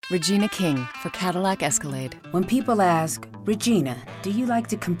Regina King for Cadillac Escalade. When people ask, Regina, do you like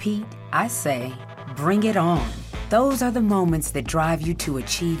to compete? I say, bring it on. Those are the moments that drive you to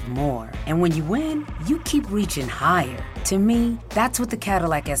achieve more. And when you win, you keep reaching higher. To me, that's what the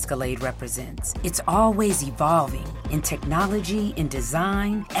Cadillac Escalade represents. It's always evolving in technology, in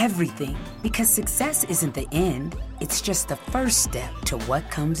design, everything. Because success isn't the end, it's just the first step to what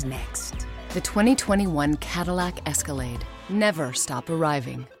comes next. The 2021 Cadillac Escalade. Never stop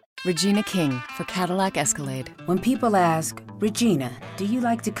arriving. Regina King for Cadillac Escalade. When people ask, Regina, do you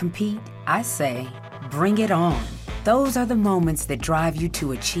like to compete? I say, bring it on. Those are the moments that drive you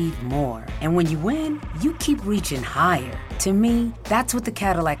to achieve more. And when you win, you keep reaching higher. To me, that's what the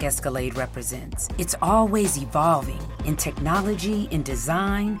Cadillac Escalade represents. It's always evolving in technology, in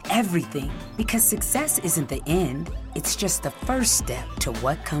design, everything. Because success isn't the end, it's just the first step to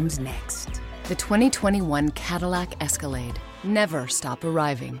what comes next. The 2021 Cadillac Escalade. Never stop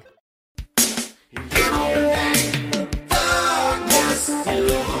arriving.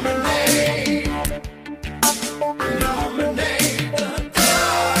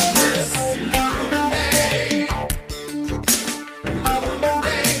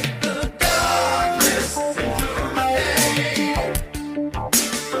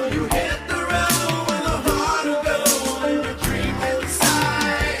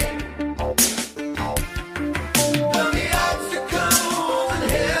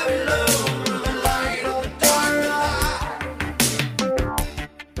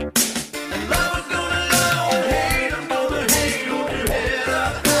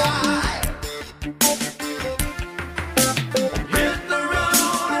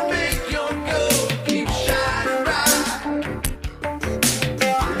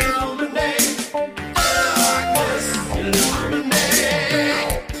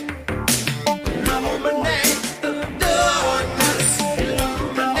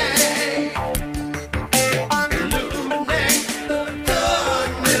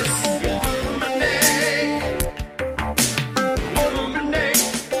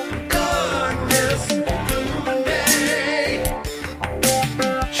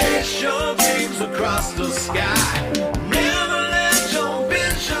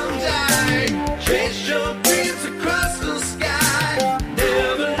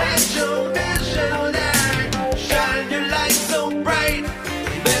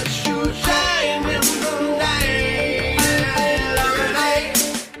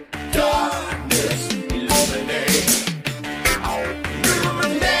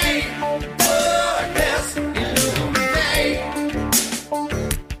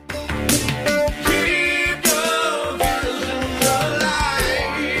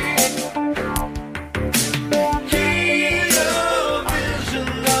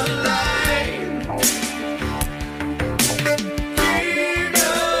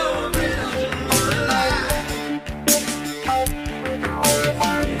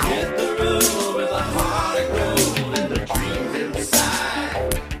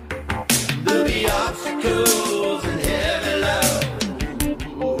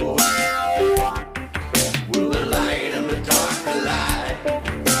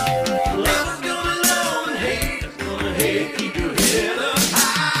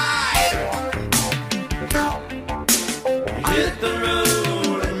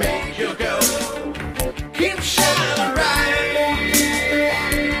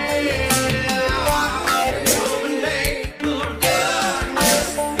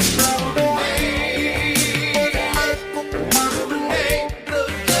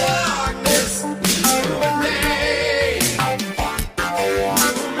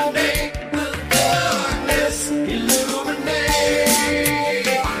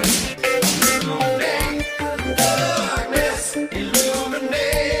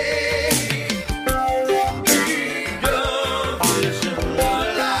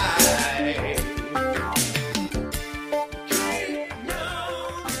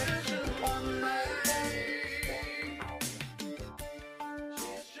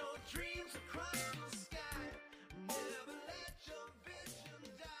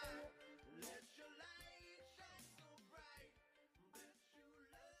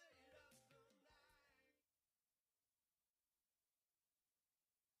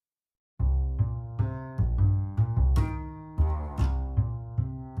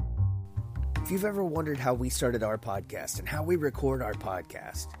 If you've ever wondered how we started our podcast and how we record our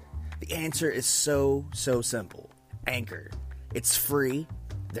podcast, the answer is so simple. Anchor. It's free.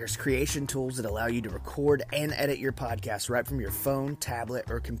 There's creation tools that allow you to record and edit your podcast right from your phone,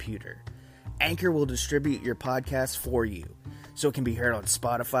 tablet, or computer. Anchor will distribute your podcast for you, so it can be heard on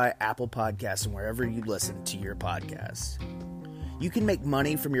Spotify, Apple Podcasts, and wherever you listen to your podcasts. You can make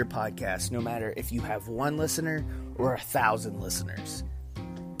money from your podcast no matter if you have 1 listener or 1,000 listeners.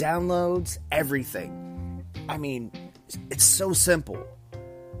 Downloads, everything. I mean, it's so simple.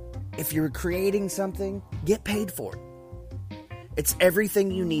 If you're creating something, get paid for it. It's everything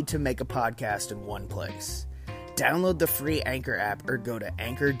you need to make a podcast in one place. Download the free Anchor app or go to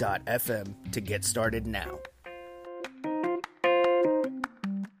anchor.fm to get started now.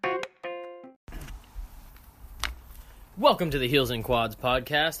 Welcome to the Heels and Quads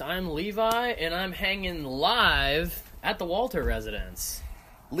podcast. I'm Levi, and I'm hanging live at the Walter residence.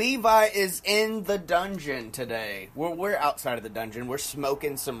 Levi is in the dungeon today. We're outside of the dungeon. We're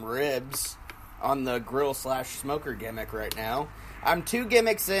smoking some ribs on the grill/smoker gimmick right now. I'm 2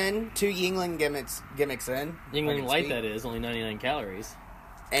 gimmicks in, 2 Yuengling gimmicks in. Yuengling Light, that is, only 99 calories.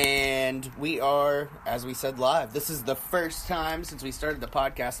 And we are, as we said, live. This is the first time since we started the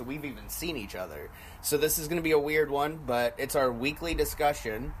podcast that we've even seen each other. So this is going to be a weird one, but it's our weekly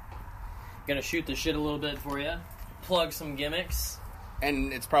discussion. Gonna shoot the shit a little bit for you. Plug some gimmicks.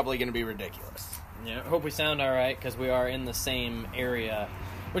 And it's probably going to be ridiculous. Yeah, hope we sound alright, because we are in the same area.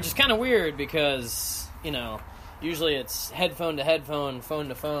 Which is kind of weird, because, you know, usually it's headphone to headphone, phone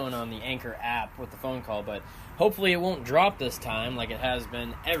to phone on the Anchor app with the phone call, but hopefully it won't drop this time like it has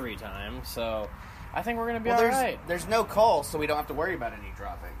been every time, so I think we're going to be alright. There's no call, so we don't have to worry about any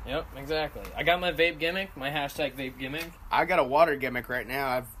dropping. Yep, exactly. I got my vape gimmick, my hashtag vape gimmick. I got a water gimmick right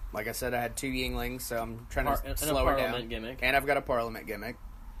now. Like I said, I had 2 Yuenglings, so I'm trying to slow her down. Gimmick. And I've got a Parliament gimmick.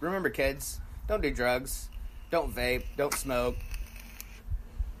 Remember, kids, don't do drugs, don't vape, don't smoke,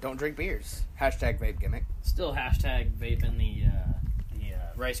 don't drink beers. Hashtag vape gimmick. Still hashtag vaping the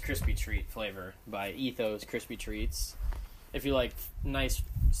Rice Krispie Treat flavor by Ethos Krispy Treats. If you like nice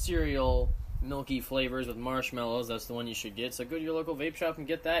cereal, milky flavors with marshmallows, that's the one you should get. So go to your local vape shop and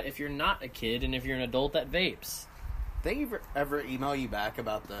get that if you're not a kid and if you're an adult that vapes. They ever email you back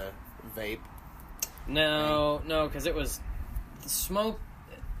about the vape? No, because it was smoke.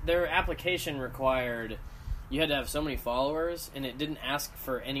 Their application required you had to have so many followers, and it didn't ask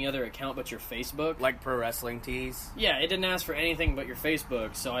for any other account but your Facebook. Like Pro Wrestling Tees? Yeah, it didn't ask for anything but your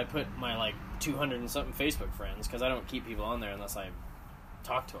Facebook, so I put my 200 and something Facebook friends, because I don't keep people on there unless I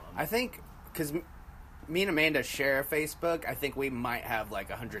talk to them. I think, because me and Amanda share a Facebook, I think we might have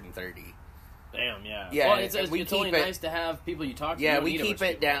 130. Damn, yeah. Yeah, well, it's only nice to have people you talk to. Yeah, we keep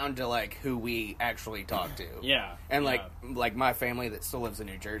it down to who we actually talk to. Yeah. And like my family that still lives in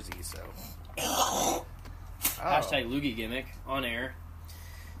New Jersey, so. Hashtag loogie gimmick on air.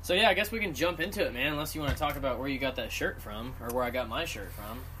 So yeah, I guess we can jump into it, man, unless you want to talk about where you got that shirt from, or where I got my shirt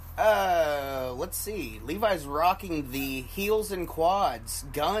from. Let's see. Levi's rocking the Heels and Quads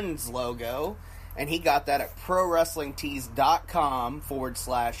Guns logo. And he got that at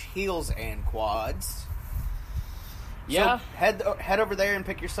ProWrestlingTees.com/heels and quads. Yeah. So head over there and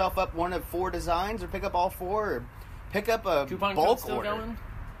pick yourself up one of 4 designs, or pick up all 4, or pick up a coupon bulk code still order. Going?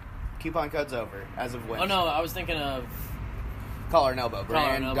 Coupon code's over as of when. Oh no, I was thinking of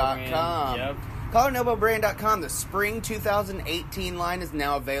CollaranElbowBrand.com. Yep. CollaranElbowBrand.com. The spring 2018 line is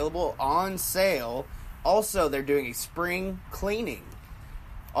now available on sale. Also, they're doing a spring cleaning.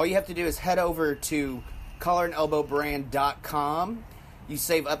 All you have to do is head over to CollaranElbowBrand.com. You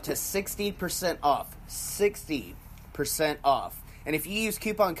save up to 60% off. 60% off. And if you use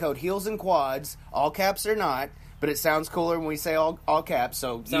coupon code Heels and Quads, all caps or not, but it sounds cooler when we say all caps,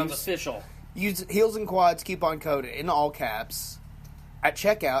 so sounds official. Use Heels and Quads coupon code in all caps at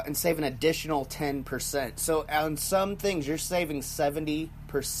checkout and save an additional 10%. So on some things, you're saving 70%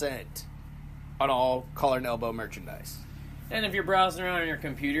 on all Collar and Elbow merchandise. And if you're browsing around on your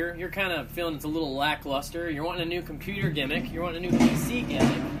computer, you're kind of feeling it's a little lackluster. You're wanting a new computer gimmick. You're wanting a new PC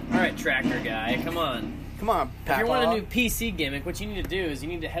gimmick. All right, tractor guy, come on. Come on, Papa. If you want a new PC gimmick, what you need to do is you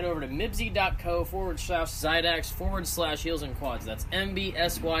need to head over to mibsy.co/Zydax/heels and quads. That's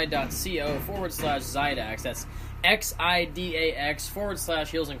mbsy.co/Zydax. That's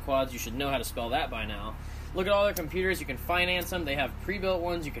XIDAX/heels and quads. You should know how to spell that by now. Look at all their computers. You can finance them. They have pre-built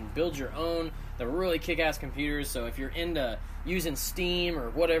ones. You can build your own. They're really kick-ass computers, so if you're into using Steam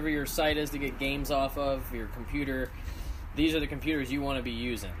or whatever your site is to get games off of your computer, these are the computers you want to be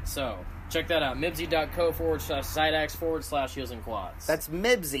using. So check that out. mibsy.co/Zydax/heels and quads. That's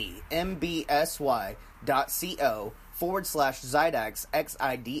Mibsy, MBSY.co/Zydax,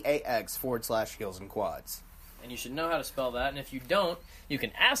 XIDAX/heels and quads. And you should know how to spell that, and if you don't, you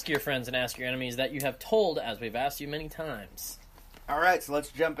can ask your friends and ask your enemies that you have told, as we've asked you many times. Alright, so let's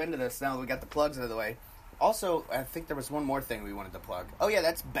jump into this now that we got the plugs out of the way. Also, I think there was one more thing we wanted to plug. Oh yeah,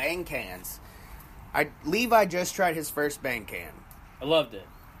 that's Bang Cans. Levi just tried his first Bang Can. I loved it.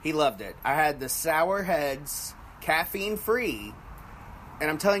 He loved it. I had the Sour Heads caffeine-free And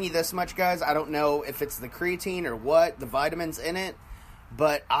I'm telling you this much, guys, I don't know if it's the creatine or what, the vitamins in it,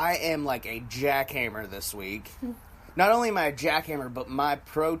 but I am like a jackhammer this week. Not only am I a jackhammer, but my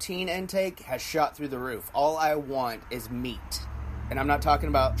protein intake has shot through the roof. All I want is meat. And I'm not talking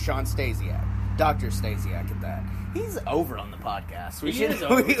about Sean Stasiak. Dr. Stasiak at that. He's over on the podcast. He is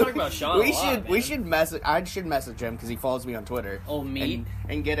over. We talk about Sean a lot, we man. should message. I should message him because he follows me on Twitter. Oh, meat?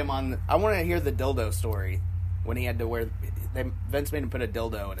 And get him on. I want to hear the dildo story when he had to wear. Vince made him put a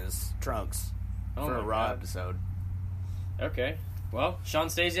dildo in his trunks for a Raw episode. Okay. Well, Sean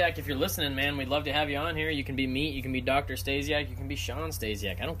Stasiak, if you're listening, man, we'd love to have you on here. You can be Meat, you can be Dr. Stasiak, you can be Sean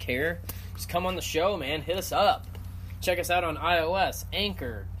Stasiak. I don't care. Just come on the show, man. Hit us up. Check us out on iOS,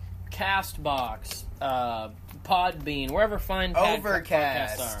 Anchor, Castbox, Podbean, wherever fine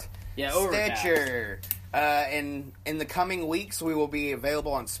Overcast, podcasts are. Yeah, Overcast. Stitcher. In the coming weeks, we will be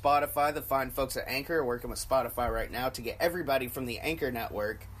available on Spotify. The fine folks at Anchor are working with Spotify right now to get everybody from the Anchor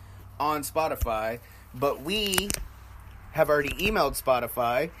network on Spotify. But we have already emailed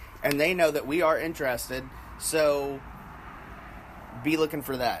Spotify, and they know that we are interested. So be looking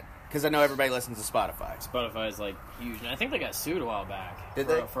for that, because I know everybody listens to Spotify. Spotify is like huge, and I think they got sued a while back. Did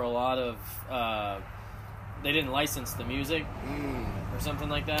they? For a lot of they didn't license the music or something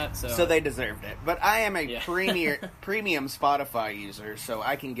like that. So they deserved it. But I am a Yeah. premium Spotify user, so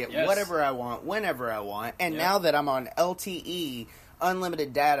I can get Yes. whatever I want, whenever I want. And Yep. now that I'm on LTE,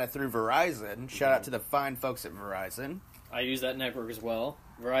 unlimited data through Verizon, shout out to the fine folks at Verizon. I use that network as well.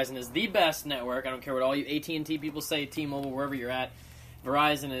 Verizon is the best network. I don't care what all you AT&T people say, T-Mobile, wherever you're at.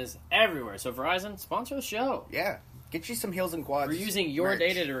 Verizon is everywhere. So Verizon, sponsor the show. Yeah. Get you some Heels and Quads. We're using your merch.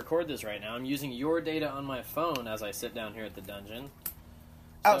 data to record this right now. I'm using your data on my phone as I sit down here at the dungeon.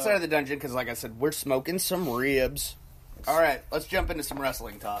 Outside of the dungeon, because like I said, we're smoking some ribs. All right, let's jump into some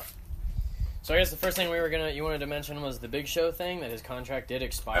wrestling talk. So I guess the first thing you wanted to mention was the Big Show thing, that his contract did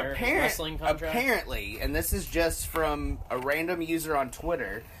expire, his wrestling contract. Apparently, and this is just from a random user on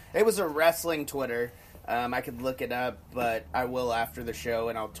Twitter. It was a wrestling Twitter. I could look it up, but I will after the show,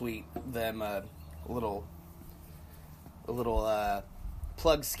 and I'll tweet them a little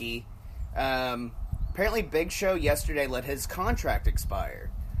plug ski. Apparently, Big Show yesterday let his contract expire.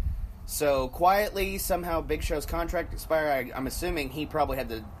 So, quietly, somehow Big Show's contract expired. I'm assuming he probably had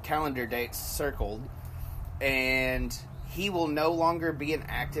the calendar dates circled. And he will no longer be an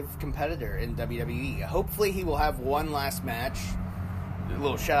active competitor in WWE. Hopefully, he will have one last match. A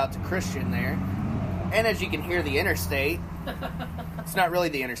little shout out to Christian there. And as you can hear, the interstate. It's not really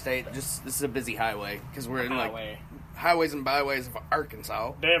the interstate. Just this is a busy highway. Because we're in, like, highways and byways of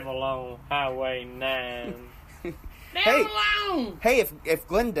Arkansas. Devil on Highway 9. Hey, if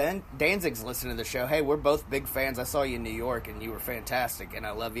Glenn Danzig's listening to the show, hey, we're both big fans. I saw you in New York, and you were fantastic, and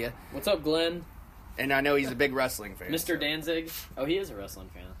I love you. What's up, Glenn? And I know he's a big wrestling fan. Mr. Danzig? Oh, he is a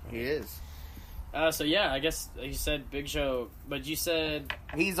wrestling fan. He is. So, yeah, I guess you said Big Show, but you said...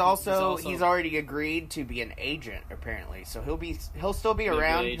 He's already agreed to be an agent, apparently. So he'll still be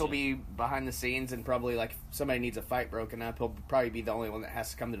around. He'll be behind the scenes, and probably, like, if somebody needs a fight broken up, he'll probably be the only one that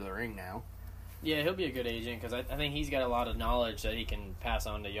has to come to the ring now. Yeah, he'll be a good agent, because I think he's got a lot of knowledge that he can pass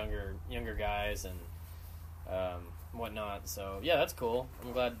on to younger guys and whatnot. So, yeah, that's cool.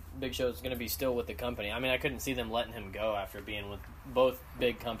 I'm glad Big Show's going to be still with the company. I mean, I couldn't see them letting him go after being with both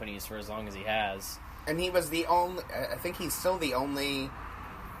big companies for as long as he has. And he was the only... I think he's still the only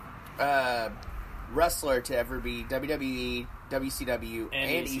wrestler to ever be WWE, WCW,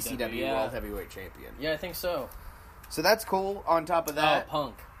 and ECW World Heavyweight Champion. Yeah, I think so. So that's cool. On top of that...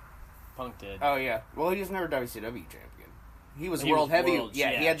 Punk did. Oh, yeah. Well, he was never WCW champion. He was World Heavyweight.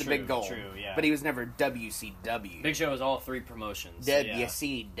 Yeah, he had the big goal. True, yeah. But he was never WCW. Big Show is all three promotions.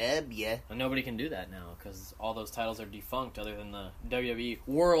 WCW. And nobody can do that now, because all those titles are defunct other than the WWE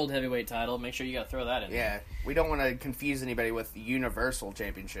World Heavyweight title. Make sure you got to throw that in there. Yeah, we don't want to confuse anybody with the Universal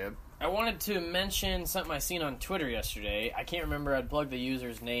Championship. I wanted to mention something I seen on Twitter yesterday. I can't remember. I'd plug the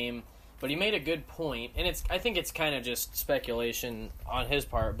user's name. But he made a good point, and I think it's kind of just speculation on his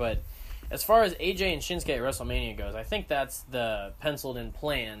part, but... As far as AJ and Shinsuke at WrestleMania goes, I think that's the penciled-in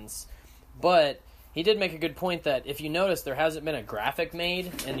plans. But he did make a good point that if you notice, there hasn't been a graphic made.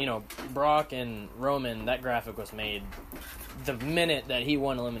 And, Brock and Roman, that graphic was made the minute that he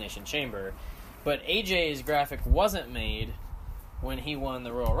won Elimination Chamber. But AJ's graphic wasn't made when he won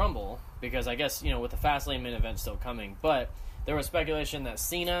the Royal Rumble. Because I guess, with the Fastlane main event still coming. But there was speculation that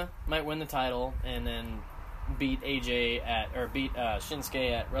Cena might win the title and then... beat Shinsuke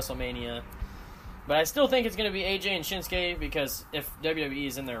at WrestleMania. But I still think it's going to be AJ and Shinsuke, because if WWE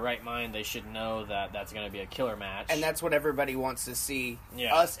is in their right mind, they should know that that's going to be a killer match. And that's what everybody wants to see.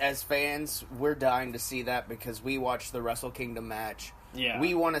 Yeah. Us as fans, we're dying to see that, because we watched the Wrestle Kingdom match Yeah.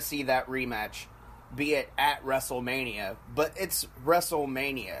 We want to see that rematch, be it at WrestleMania, but it's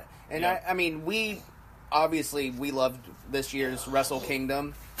WrestleMania. And Yeah. I mean, we loved this year's Wrestle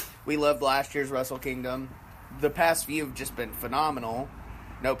Kingdom. We loved last year's Wrestle Kingdom. The past few have just been phenomenal.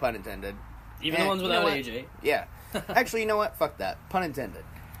 No pun intended. Even the ones without AJ. Yeah. Actually, you know what? Fuck that. Pun intended.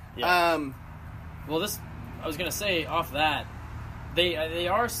 Yeah. Well, I was going to say, off that, they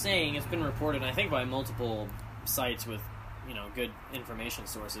are saying, it's been reported, I think by multiple sites with, good information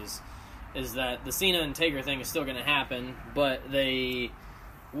sources, is that the Cena and Taker thing is still going to happen, but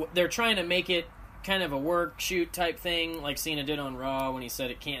they're trying to make it kind of a work shoot type thing, like Cena did on Raw when he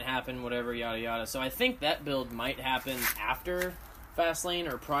said it can't happen, whatever, yada yada. So I think that build might happen after Fastlane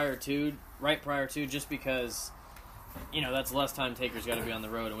or right prior to, just because, that's less time Taker's got to be on the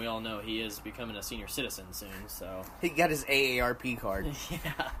road, and we all know he is becoming a senior citizen soon. So he got his AARP card.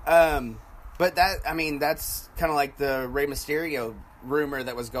 Yeah. But that's kind of like the Rey Mysterio rumor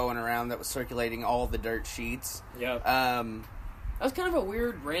that was going around, that was circulating all the dirt sheets. Yep. That was kind of a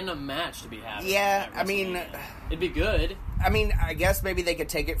weird random match to be having. Yeah, it'd be good. I guess maybe they could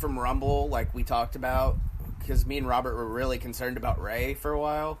take it from Rumble, like we talked about, because me and Robert were really concerned about Rey for a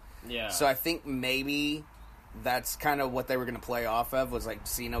while. Yeah. So I think maybe that's kind of what they were going to play off of, was like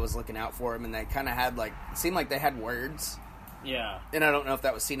Cena was looking out for him, and they kind of had it seemed like they had words. Yeah. And I don't know if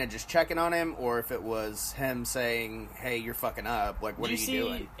that was Cena just checking on him, or if it was him saying, hey, you're fucking up, like, what are you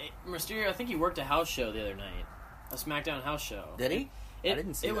doing? Mysterio, I think he worked a house show the other night. A SmackDown house show. Did he? I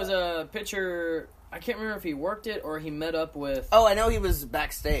didn't see it. It that. was a picture. I can't remember if he worked it or he met up with. Oh, I know he was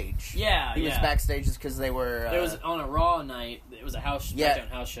backstage. Yeah, he was backstage just because they were. It was on a Raw night. It was a SmackDown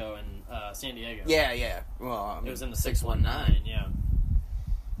house show in San Diego. Yeah. Well, it was in the 619. Yeah.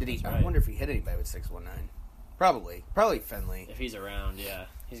 Did he? Right. I wonder if he hit anybody with 619. Probably Finley. If he's around, yeah,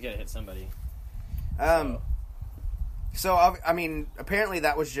 he's got to hit somebody. So apparently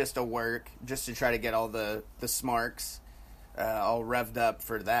that was just a work, just to try to get all the smarks all revved up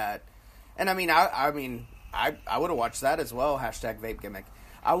for that. And I would have watched that as well. Hashtag vape gimmick.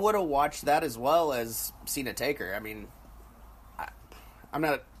 I would have watched that as well as Cena Taker. I'm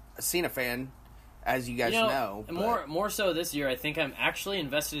not a Cena fan, as you guys know. More so this year, I think I'm actually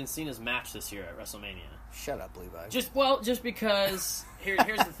invested in Cena's match this year at WrestleMania. Shut up, Levi. Just because here's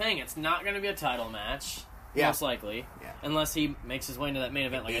the thing, it's not going to be a title match, most likely, unless he makes his way into that main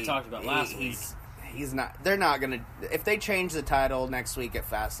event like I talked about last week. He's not. They're not going to. If they change the title next week at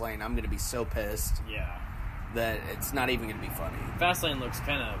Fastlane, I'm going to be so pissed. Yeah, that it's not even going to be funny. Fastlane looks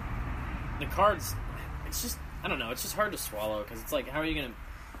kind of the cards. It's just, I don't know. It's just hard to swallow because it's like, how are you going to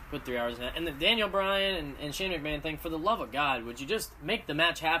put 3 hours in that? And the Daniel Bryan and Shane McMahon thing, for the love of God, would you just make the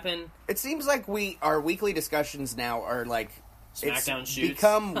match happen? It seems like our weekly discussions now are like SmackDown it's shoots.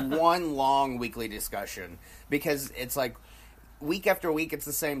 Become one long weekly discussion, because it's like week after week it's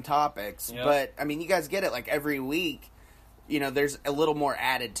the same topics. Yep. But you guys get it. Like every week, there's a little more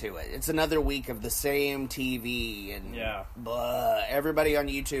added to it. It's another week of the same TV and everybody on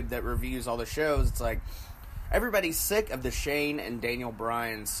YouTube that reviews all the shows. It's like, everybody's sick of the Shane and Daniel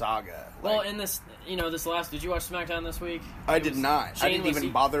Bryan saga. Well, in this last... Did you watch SmackDown this week? I did not. I didn't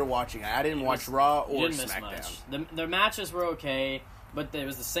even bother watching it. I didn't watch Raw or SmackDown. The matches were okay, but it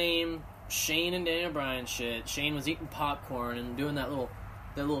was the same Shane and Daniel Bryan shit. Shane was eating popcorn and doing that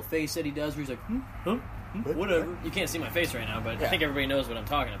little face that he does where he's like, whatever. You can't see my face right now, but I think everybody knows what I'm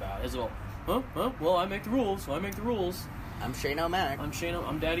talking about. His little, well, I make the rules, so I make the rules. I'm Shane O'Mac. I'm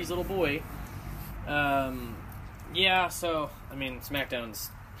Daddy's little boy. So, SmackDown's...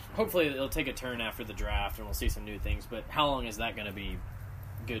 Hopefully it'll take a turn after the draft and we'll see some new things, but how long is that going to be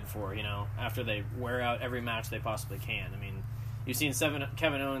good for, after they wear out every match they possibly can? You've seen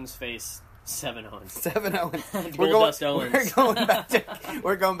Kevin Owens face... Seven Owens. Goldust Owens.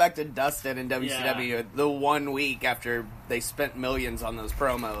 We're going back to Dustin in WCW the 1 week after they spent millions on those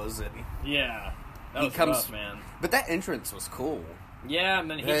promos. And that was rough, man. But that entrance was cool. Yeah,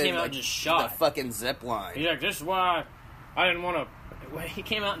 he came out and just shot. The fucking zip line. He's like, this is why I didn't want to... He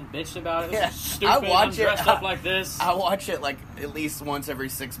came out and bitched about it. It was stupid. I'm dressed up like this. I watch it at least once every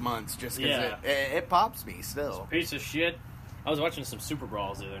 6 months just because it pops me still. Piece of shit. I was watching some Super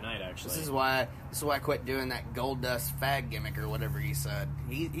Brawls the other night, actually. This is why I quit doing that Goldust fag gimmick or whatever he said.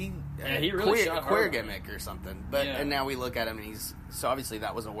 He really shot queer hard gimmick or something. But and now we look at him and so obviously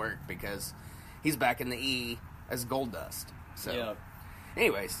that was a work because he's back in the E as Goldust. So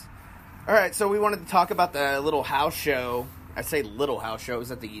anyways, all right. So we wanted to talk about the little house show. I say little house show. It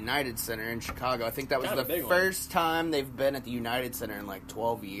was at the United Center in Chicago. I think that was the first time they've been at the United Center in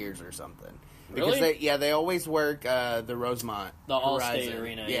 12 years or something. Really? Because they always work the Rosemont, the Allstate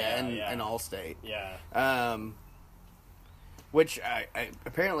Arena, and Allstate. Yeah. Which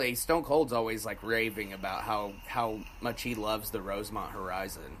apparently Stone Cold's always like raving about how much he loves the Rosemont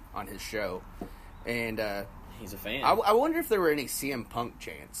Horizon on his show, and he's a fan. I wonder if there were any CM Punk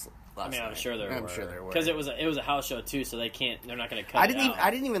chants. I'm sure there were. I'm sure there were because it was a house show too, so they're not going to cut. I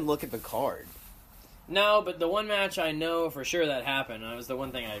didn't even look at the card. No, but the one match I know for sure that happened. That was the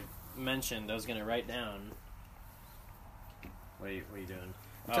one thing I mentioned. I was going to write down. What are you doing?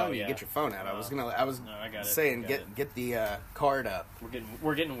 I'm telling you, get your phone out. I was saying, get the card up.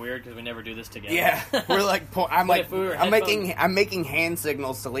 We're getting weird because we never do this together. Yeah, we're like, I'm I'm making hand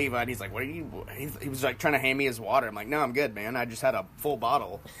signals to Levi, and he's like, "What are you?" He was like trying to hand me his water. I'm like, "No, I'm good, man. I just had a full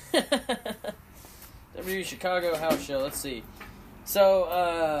bottle." WWE Chicago house show. Let's see.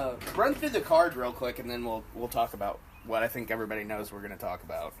 So run through the card real quick, and then we'll talk about what I think everybody knows we're going to talk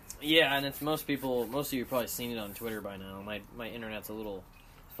about. Yeah, and it's most of you have probably seen it on Twitter by now. My internet's a little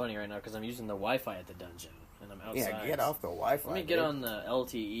funny right now because I'm using the Wi-Fi at the dungeon and I'm outside. Yeah, get off the Wi-Fi. Let me get on the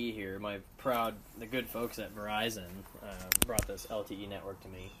LTE here. The good folks at Verizon brought this LTE network to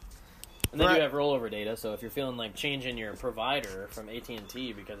me, and they do have rollover data. So if you're feeling like changing your provider from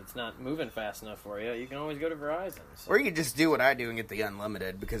AT&T because it's not moving fast enough for you, you can always go to Verizon. So. Or you just do what I do and get the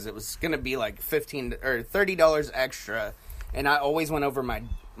unlimited because it was going to be like $15 or $30 extra, and I always went over my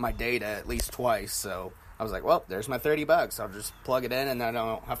data at least twice, so I was like, well, there's my $30. I'll just plug it in, and then I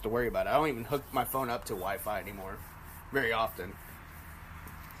don't have to worry about it. I don't even hook my phone up to Wi-Fi anymore very often.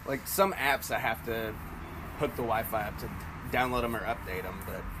 Like, some apps I have to hook the Wi-Fi up to download them or update them,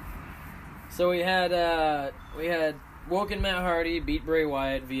 but... So we had Woken Matt Hardy beat Bray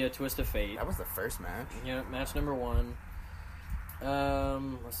Wyatt via Twist of Fate. That was the first match. Yeah, match number 1.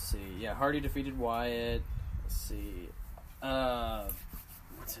 Let's see. Yeah, Hardy defeated Wyatt. Let's see.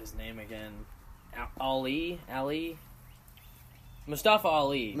 What's his name again? Mustafa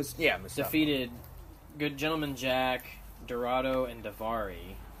Ali. Mustafa. Defeated Good Gentleman Jack, Dorado, and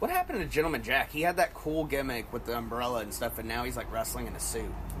Daivari. What happened to Gentleman Jack? He had that cool gimmick with the umbrella and stuff, and now he's like wrestling in a suit.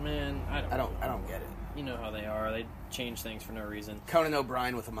 Man, I don't get it. You know how they are. They change things for no reason. Conan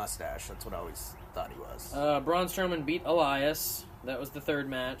O'Brien with a mustache. That's what I always thought he was. Braun Strowman beat Elias. That was the third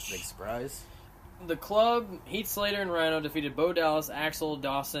match. Big surprise. The Club, Heath Slater and Rhino defeated Bo Dallas, Axel,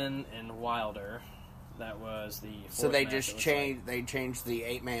 Dawson, and Wilder. That was the fourth So they match. just changed. They changed the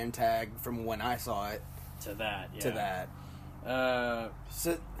 8-man tag from when I saw it to that. Yeah. To that.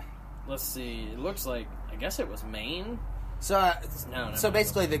 So let's see. It looks like I guess it was Maine. So No.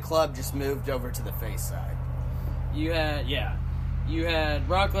 basically, the Club just moved over to the face side. You had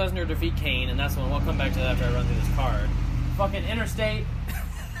Brock Lesnar defeat Kane, and that's when we'll come back to that after I run through this card. Fucking Interstate.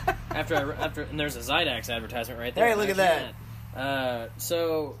 After and there's a Zydax advertisement right there. Hey, look at that.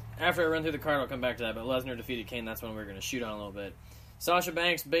 So after I run through the card, I'll come back to that. But Lesnar defeated Kane. That's when we're going to shoot on a little bit. Sasha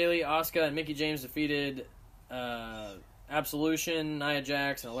Banks, Bayley, Asuka, and Mickie James defeated Absolution, Nia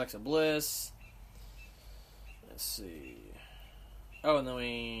Jax, and Alexa Bliss. Let's see. Oh, and then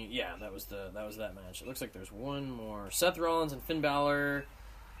that was that match. It looks like there's one more. Seth Rollins and Finn Balor.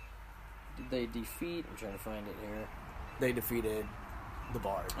 Did they defeat? I'm trying to find it here. They defeated the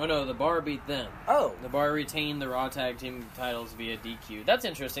Bar. Oh no, the Bar beat them. Oh, the Bar retained the Raw Tag Team titles via DQ. That's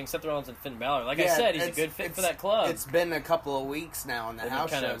interesting. Seth Rollins and Finn Balor. Like I said, he's a good fit for that club. It's been a couple of weeks now in the house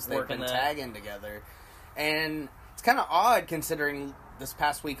shows. They've been tagging together, and it's kind of odd considering this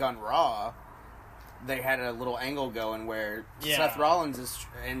past week on Raw, they had a little angle going where Seth Rollins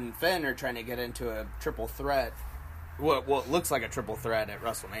and Finn are trying to get into a triple threat. What looks like a triple threat at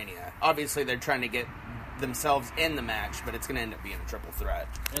WrestleMania. Obviously, they're trying to get themselves in the match, but it's going to end up being a triple threat.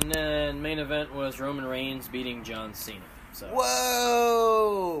 And then main event was Roman Reigns beating John Cena. So.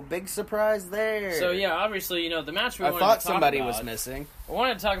 Whoa! Big surprise there. So yeah, obviously, the match we wanted to talk about. I thought somebody was missing. I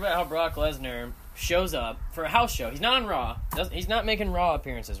wanted to talk about how Brock Lesnar shows up for a house show. He's not on Raw. He's not making Raw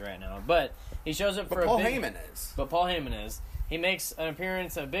appearances right now, but he shows up for Paul Heyman is. But Paul Heyman is. He makes an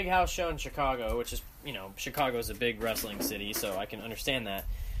appearance at a big house show in Chicago, which is, Chicago's a big wrestling city, so I can understand that.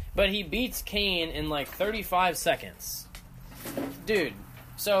 But he beats Kane in like 35 seconds. Dude,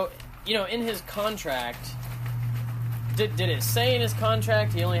 so, in his contract, did it say in his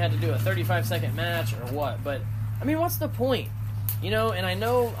contract he only had to do a 35-second match or what? But, what's the point? And I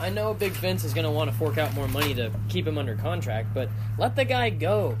know Big Vince is going to want to fork out more money to keep him under contract, but let the guy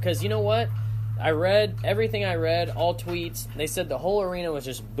go. Because you know what? I read everything all tweets. They said the whole arena was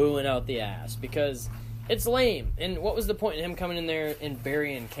just booing out the ass because it's lame. And what was the point in him coming in there and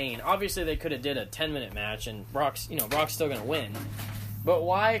burying Kane? Obviously, they could have did a 10-minute match, and Brock's still going to win. But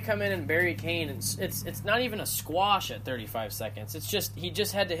why come in and bury Kane? It's not even a squash at 35 seconds. It's just he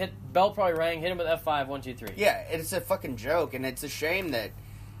just had to hit. Bell probably rang, hit him with F5, 1, 2, 3. Yeah, it's a fucking joke, and it's a shame that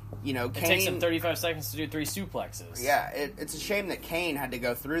you know, It Kane takes him 35 seconds to do 3 suplexes. Yeah, it's a shame that Kane had to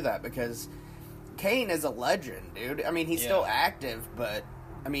go through that because Kane is a legend, dude. I mean, he's still active, but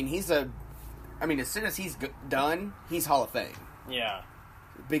I mean, as soon as he's done, he's Hall of Fame. Yeah.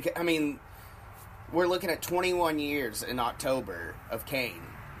 Because I mean, we're looking at 21 years in October of Kane.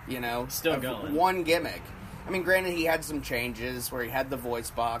 You know, Still going. One gimmick. I mean, granted, he had some changes where he had the voice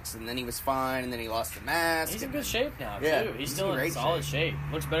box, and then he was fine, and then he lost the mask. He's in good shape now, too. Yeah, He's he's still in in great solid shape.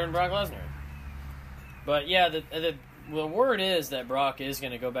 Looks better than Brock Lesnar. But, yeah, the word is that Brock is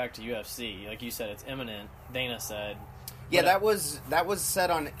going to go back to UFC. Like you said, it's imminent, Dana said. Yeah, But, that was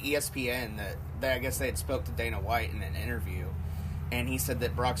said on ESPN that I guess they had spoke to Dana White in an interview, and he said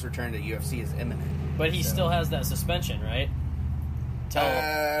that Brock's return to UFC is imminent. But he still has that suspension, right?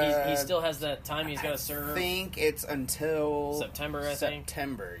 He He still has that time he's got to serve. I think it's until September, I think.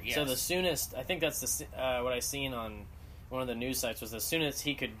 September, yes. So the soonest, I think that's what I seen on one of the news sites was the soonest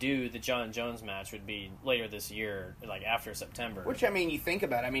he could do the John Jones match would be later this year, like after September. Which, I mean, you think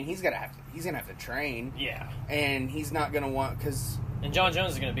about it, I mean, he's gonna have to train. Yeah. And he's not gonna want, because And John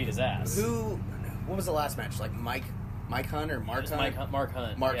Jones is going to beat his ass. what was the last match? Like Mike Hunt or Mark Hunt? Mark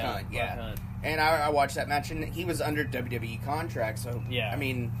Hunt. Mark Hunt, yeah. Mark Hunt. And I watched that match, and he was under WWE contract, so, Yeah. I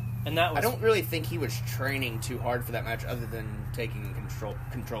mean, And that was, I don't really think he was training too hard for that match other than taking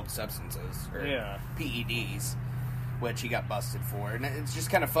controlled substances, or PEDs, which he got busted for. And it's just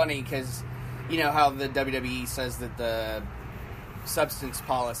kind of funny, because, you know, how the WWE says that the substance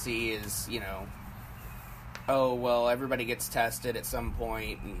policy is, you know, oh, well, everybody gets tested at some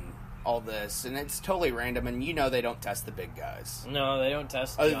point, and all this, and it's totally random, and you know they don't test the big guys. No, they don't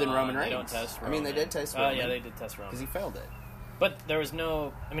test Other John. than Roman Reigns. They don't test Roman. I mean, they did test Oh, Roman. yeah, they did test Roman. Because he failed it. But there was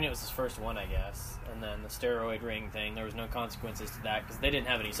no... I mean, it was his first one, I guess. And then the steroid ring thing, there was no consequences to that because they didn't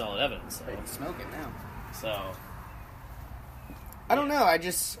have any solid evidence. So. He's smoking now. So... I don't know.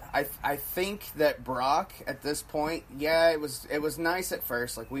 I think that Brock at this point, yeah, it was nice at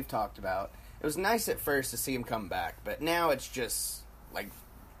first, like we've talked about. It was nice at first to see him come back, but now it's just like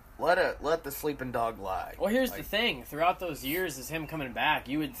let the sleeping dog lie. Well, here's the thing. Throughout those years, as him coming back,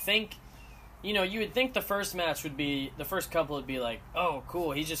 you would think the first match would be, the first couple would be like, oh,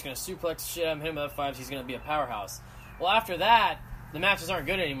 cool, he's just going to suplex the shit out of him with F5s, he's going to be a powerhouse. Well, after that, the matches aren't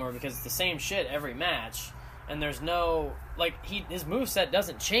good anymore because it's the same shit every match, and there's no, like, his moveset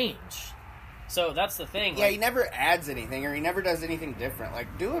doesn't change. So that's the thing. Yeah, like, he never adds anything, or he never does anything different.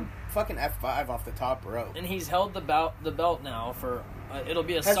 Like, do a fucking F5 off the top rope. and he's held the belt now for, it'll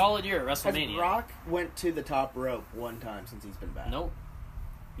be a solid year at WrestleMania. Has Brock went to the top rope one time since he's been back? Nope.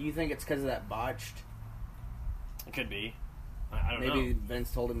 You think it's because of that botched? It could be. I don't know. Maybe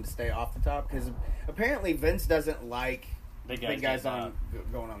Vince told him to stay off the top, because apparently Vince doesn't like Big big guys guys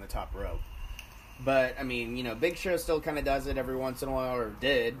going on the top rope. But I mean, you know, Big Show still kind of does it every once in a while, or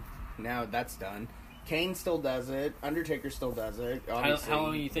did. Now that's done. Kane still does it. Undertaker still does it. Obviously. How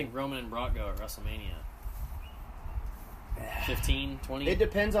long do you think Roman and Brock go at WrestleMania? 15, 20? It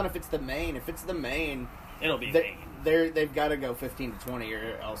depends on if it's the main. If it's the main, It'll be main. they've got to go 15 to 20,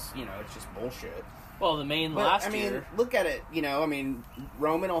 or else, you know, it's just bullshit. Well, the main But, last I mean, year, look at it. You know, I mean,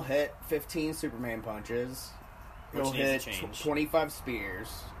 Roman will hit 15 Superman punches. Which He'll needs hit to change. 25 spears.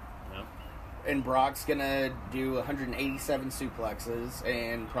 no. And Brock's gonna do 187 suplexes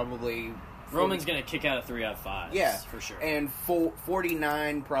and probably Roman's going to kick out of 3 F5s. yeah, for sure. and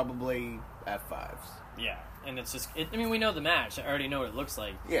 49 probably F5s. Yeah, and it's just, I mean, we know the match. I already know what it looks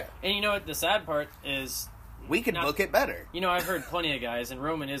like. Yeah, And you know what the sad part is, we could book it better. you know, I've heard plenty of guys, and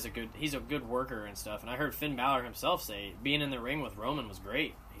Roman is he's a good worker and stuff, and I heard Finn Balor himself say being in the ring with Roman was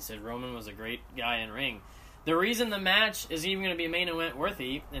great. He said Roman was a great guy in ring. The reason the match is even going to be main event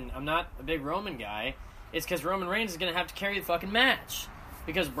worthy, and I'm not a big Roman guy, is because Roman Reigns is going to have to carry the fucking match.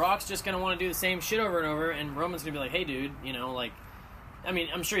 Because Brock's just going to want to do the same shit over and over, and Roman's going to be like, hey, dude, you know, like, I mean,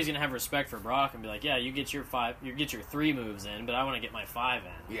 I'm sure he's going to have respect for Brock and be like, yeah, you get your 3 moves in, but I want to get my 5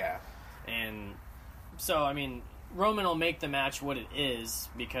 in. Yeah, And so, I mean, Roman will make the match what it is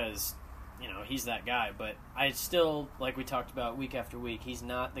because, you know, he's that guy. But I still, like we talked about week after week, he's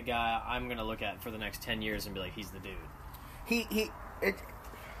not the guy I'm going to look at for the next 10 years and be like, he's the dude.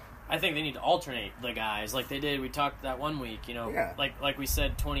 I think they need to alternate the guys like they did. We talked that one week, you know, Yeah. like we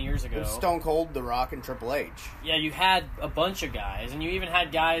said 20 years ago. Stone Cold, The Rock, and Triple H. Yeah, you had a bunch of guys, and you even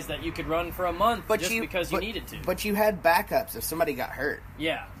had guys that you could run for a month because you needed to. But you had backups if somebody got hurt.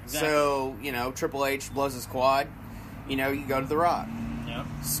 Yeah, exactly. So, you know, Triple H blows his quad, you know, you go to The Rock. Yep.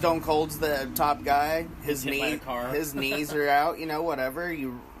 Stone Cold's the top guy. His Hit by a car. His knees are out, you know, whatever.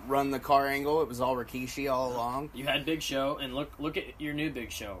 You run the car angle. It was all Rikishi all along. You had Big Show, and look at your new Big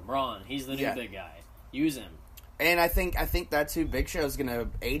Show, Braun. He's the new Yeah. big guy. Use him. And I think that's who Big Show's going to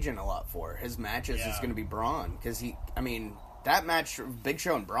age in a lot for. His matches is going to be Braun. Because that match, Big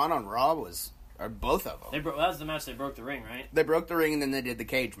Show and Braun on Raw or both of them. That was the match they broke the ring, right? They broke the ring and then they did the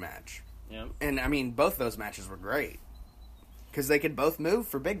cage match. Yeah. And, both those matches were great. Because they could both move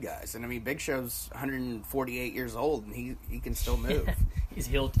for big guys. And, Big Show's 148 years old and he can still move. He's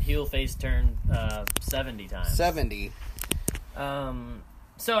heel face turned 70 times. 70.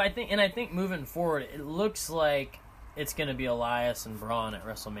 So I think moving forward, it looks like it's going to be Elias and Braun at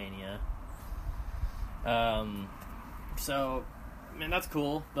WrestleMania. So, that's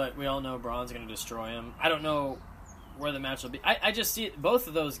cool, but we all know Braun's going to destroy him. I don't know where the match will be. I just see both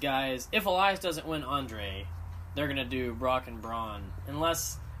of those guys. If Elias doesn't win Andre, they're going to do Brock and Braun,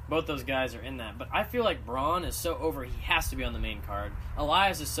 unless both those guys are in that. But I feel like Braun is so over, he has to be on the main card.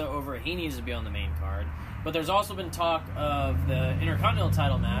 Elias is so over, he needs to be on the main card. But there's also been talk of the Intercontinental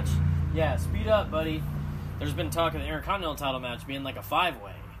title match. Yeah, speed up, buddy. There's been talk of the Intercontinental title match being like a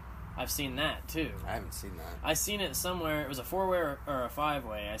 5-way. I've seen that, too. I haven't seen that. I seen it somewhere. It was a 4-way or a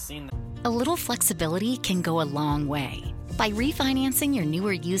 5-way. I seen that. A little flexibility can go a long way. By refinancing your new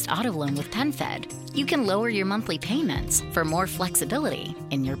or used auto loan with PenFed, you can lower your monthly payments for more flexibility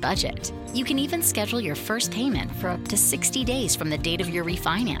in your budget. You can even schedule your first payment for up to 60 days from the date of your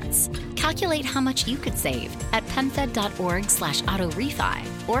refinance. Calculate how much you could save at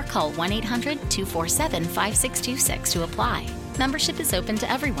PenFed.org/auto-refi or call 1-800-247-5626 to apply. Membership is open to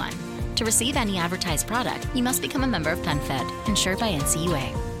everyone. To receive any advertised product, you must become a member of PenFed, insured by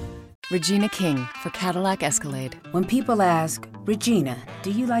NCUA. Regina King for Cadillac Escalade. When people ask, Regina,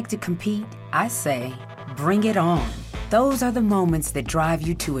 do you like to compete? I say, bring it on. Those are the moments that drive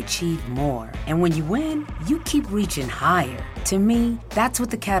you to achieve more. And when you win, you keep reaching higher. To me, that's what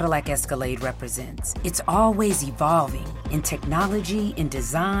the Cadillac Escalade represents. It's always evolving in technology, in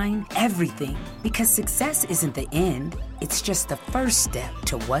design, everything. Because success isn't the end, it's just the first step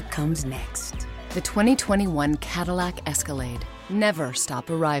to what comes next. The 2021 Cadillac Escalade. Never stop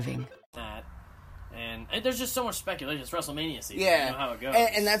arriving. And there's just so much speculation. It's WrestleMania season. Yeah. You know how it goes.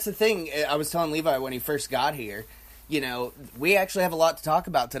 And that's the thing. I was telling Levi when he first got here, we actually have a lot to talk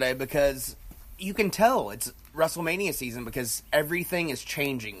about today because you can tell it's WrestleMania season because everything is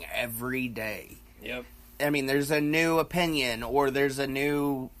changing every day. Yep. There's a new opinion or there's a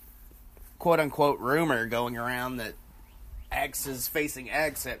new quote-unquote rumor going around that X is facing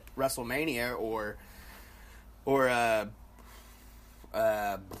X at WrestleMania or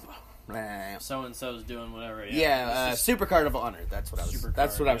so and so's doing whatever. Supercard of Honor. That's what I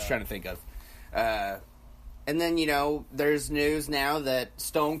was trying to think of. And then there's news now that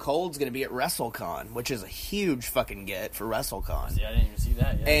Stone Cold's going to be at WrestleCon, which is a huge fucking get for WrestleCon. Yeah, I didn't even see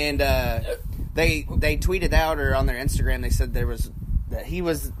that yet. And they tweeted out or on their Instagram they said that he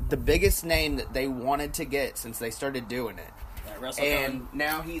was the biggest name that they wanted to get since they started doing it. At WrestleCon. And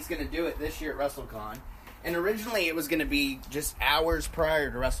now he's going to do it this year at WrestleCon. And originally it was going to be just hours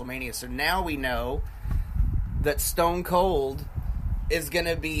prior to WrestleMania. So now we know that Stone Cold is going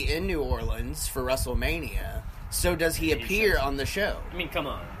to be in New Orleans for WrestleMania. So does he appear on the show? Come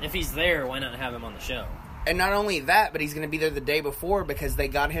on. If he's there, why not have him on the show? And not only that, but he's going to be there the day before because they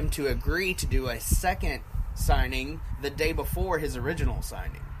got him to agree to do a second signing the day before his original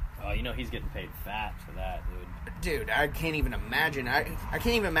signing. Oh, he's getting paid fat for that, dude. Dude, I can't even imagine. I can't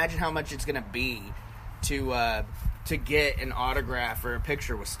even imagine how much it's going to be to get an autograph or a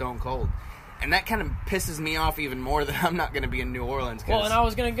picture with Stone Cold. And that kind of pisses me off even more that I'm not going to be in New Orleans. Well, and I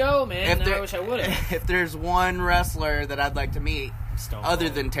was going to go, man, and I wish I would have. If there's one wrestler that I'd like to meet, other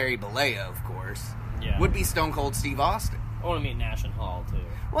than Terry Bollea, of course, would be Stone Cold Steve Austin. I want to meet Nash and Hall, too.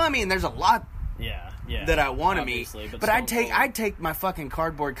 Well, there's a lot that I want to meet. But I'd take my fucking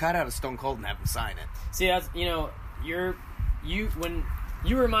cardboard cutout of Stone Cold and have him sign it. See, that's, when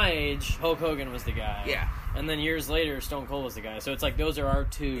you were my age, Hulk Hogan was the guy. Yeah. And then years later, Stone Cold was the guy. So it's like those are our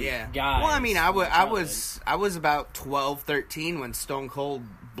two guys. Well, I was about 12, 13 when Stone Cold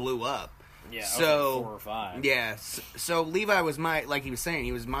blew up. Yeah, so, I was like 4 or 5. Yeah. So Levi was like he was saying,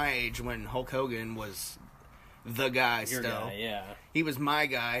 he was my age when Hulk Hogan was the guy Your still. guy, yeah. He was my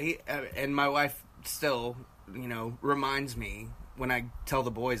guy. And my wife still, reminds me when I tell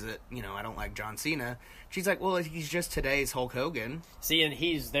the boys that, I don't like John Cena. She's like, well, he's just today's Hulk Hogan. See, and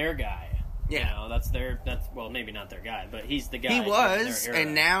he's their guy. Yeah. That's well, maybe not their guy, but he's the guy. He was,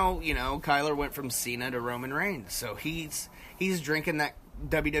 and now, Kyler went from Cena to Roman Reigns. So he's drinking that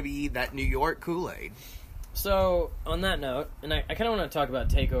WWE, that New York Kool-Aid. So, on that note, and I kind of want to talk about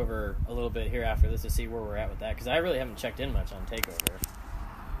TakeOver a little bit here after this to see where we're at with that, because I really haven't checked in much on TakeOver.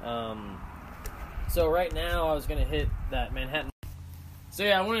 So right now, I was going to hit that Manhattan. So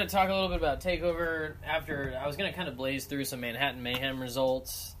yeah, I wanted to talk a little bit about TakeOver after I was going to kind of blaze through some Manhattan Mayhem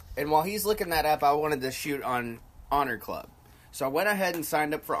results. And while he's looking that up, I wanted to shoot on Honor Club. So I went ahead and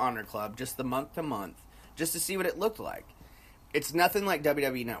signed up for Honor Club, just the month to month, just to see what it looked like. It's nothing like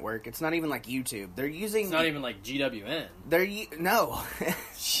WWE Network. It's not even like YouTube. They're using... It's not even like GWN. No.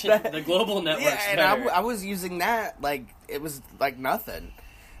 Shit, the global network's yeah, and better. I was using that like it was like nothing.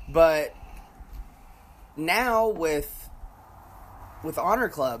 But now with Honor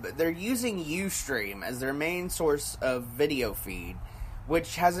Club, they're using Ustream as their main source of video feed,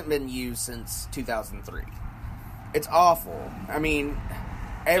 which hasn't been used since 2003. It's awful. I mean,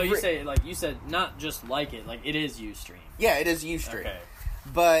 so you say, like, you said not just like it, like it is Ustream. Yeah, it is Ustream. Okay.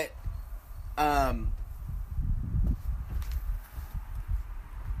 But, oh,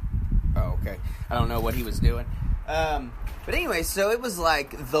 okay. I don't know what he was doing. But anyway, so it was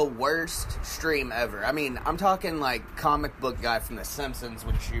like the worst stream ever. I mean, I'm talking like comic book guy from The Simpsons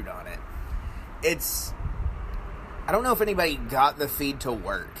would shoot on it. I don't know if anybody got the feed to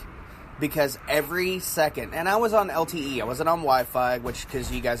work. Because every second, and I was on LTE, I wasn't on Wi-Fi, which,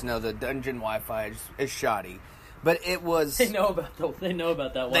 because you guys know the dungeon Wi-Fi is shoddy. But it was... They know about that Wi-Fi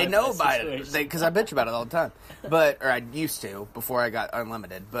They know about situation. it, because I bitch about it all the time. Or I used to, before I got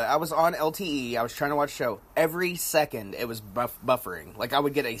unlimited. But I was on LTE, I was trying to watch a show. Every second, it was buffering. Like, I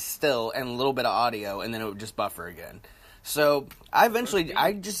would get a still and a little bit of audio, and then it would just buffer again. So, I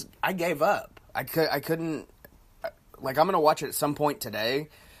gave up. I couldn't... Like, I'm going to watch it at some point today...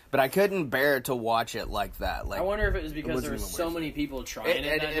 But I couldn't bear to watch it like that. Like, I wonder if it was because there were so many people trying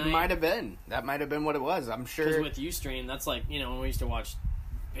it that night. It might have been. That might have been what it was. I'm sure. Because with Ustream, that's like, you know, when we used to watch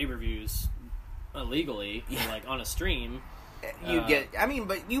pay-per-views illegally, like on a stream. You'd get... I mean,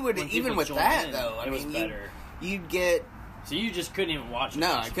 but you would... Even with that, though, it was better. You'd get... So you just couldn't even watch it.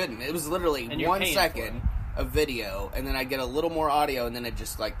 No, I couldn't. It was literally 1 second of video, and then I get a little more audio, and then it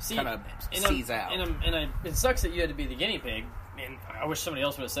just, like, kind of sees out. It sucks that you had to be the guinea pig. And I wish somebody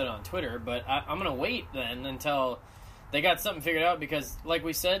else would have said it on Twitter, but I'm going to wait then until they got something figured out because, like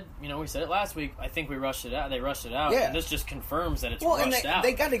we said, you know, we said it last week. I think we rushed it out. They rushed it out, and this just confirms that it's rushed out.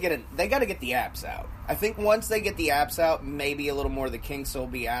 They got to get the apps out. I think once they get the apps out, maybe a little more of the kinks will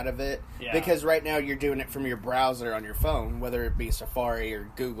be out of it. Yeah. Because right now you're doing it from your browser on your phone, whether it be Safari or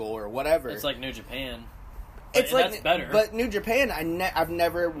Google or whatever. It's like New Japan. It's like that's better. But New Japan, I've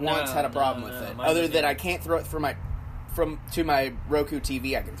never once had a problem with it, other than I can't throw it to my Roku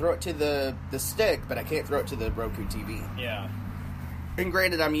TV. I can throw it to the stick, but I can't throw it to the Roku TV. Yeah. And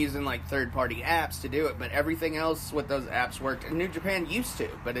granted, I'm using like third-party apps to do it, but everything else with those apps worked. And New Japan used to,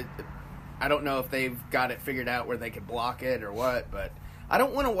 but I don't know if they've got it figured out where they could block it or what. But I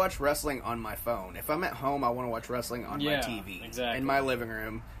don't want to watch wrestling on my phone. If I'm at home, I want to watch wrestling on my TV. Exactly. In my living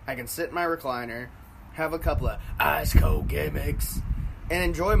room. I can sit in my recliner, have a couple of ice-cold gimmicks, and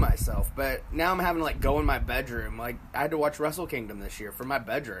enjoy myself. But now I'm having to, like, go in my bedroom. Like, I had to watch Wrestle Kingdom this year from my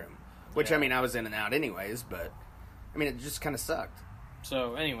bedroom. Which, I mean, I was in and out anyways, but, I mean, it just kind of sucked.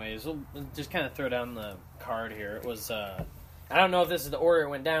 So, anyways, we'll just kind of throw down the card here. It was, I don't know if this is the order it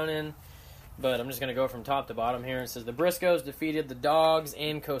went down in, but I'm just going to go from top to bottom here. It says the Briscoes defeated the Dogs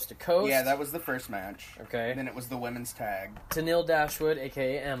and Coast to Coast. Yeah, that was the first match. Okay. Then it was the women's tag. Tenille Dashwood,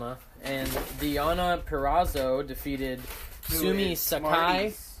 a.k.a. Emma, and Diana Purrazzo defeated Sumi Sakai.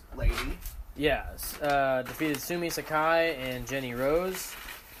 Marty's lady. Yes. Defeated Sumi Sakai and Jenny Rose.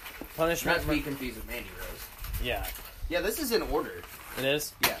 Punishment. Not to be confused with Mandy Rose. Yeah. Yeah, this is in order. It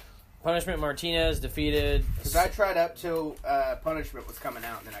is? Yeah. Punishment Martinez defeated... Because I tried up till Punishment was coming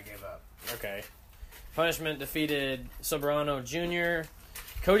out, and then I gave up. Okay. Punishment defeated Soberano Jr.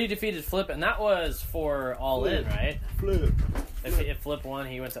 Cody defeated Flip, and that was for All In, right? Flip. If Flip won,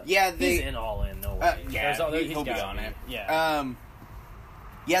 he went to... Yeah, he's in All In, no way. He'll be on it. Yeah.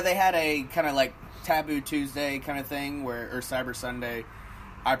 Yeah, they had a kind of like Taboo Tuesday kind of thing, or Cyber Sunday.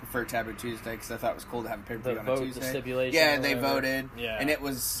 I prefer Taboo Tuesday because I thought it was cool to have a pay-per-view on a Tuesday. The stipulation. Yeah, they voted. Yeah. And it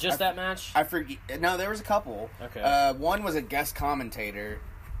was... Just that match? I forget. No, there was a couple. Okay. One was a guest commentator.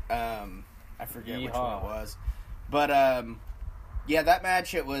 I forget which one it was. But, yeah, that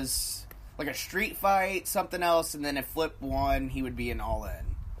match, it was like a street fight, something else, and then if Flip won, he would be an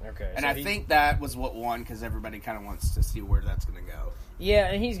all-in. Okay. And I think that was what won because everybody kind of wants to see where that's going to go. Yeah,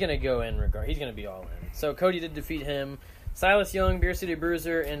 and he's going to go in regard. He's going to be all in. So Cody did defeat him. Silas Young, Beer City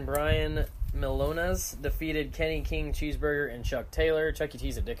Bruiser, and Brian Milonas defeated Kenny King, Cheeseburger, and Chuck Taylor. Chuck E.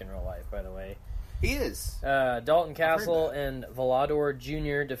 T's a dick in real life, by the way. He is. Dalton Castle and Volador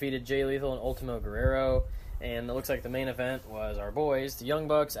Jr. defeated Jay Lethal and Ultimo Guerrero. And it looks like the main event was our boys, the Young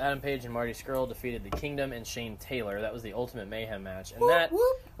Bucks, Adam Page and Marty Scurll defeated the Kingdom and Shane Taylor. That was the Ultimate Mayhem match. And that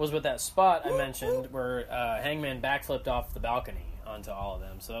was with that spot I mentioned where Hangman backflipped off the balcony onto all of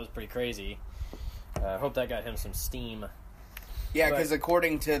them. So that was pretty crazy. Hope that got him some steam. Yeah, because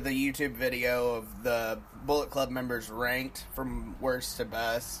according to the YouTube video of the Bullet Club members ranked from worst to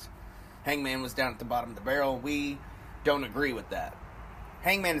best, Hangman was down at the bottom of the barrel. We don't agree with that.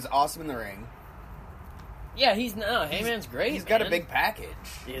 Hangman is awesome in the ring. Yeah, Hangman's great. He's got man. a big package.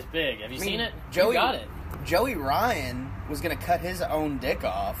 He is big. Have you seen it? Joey You got it. Joey Ryan was going to cut his own dick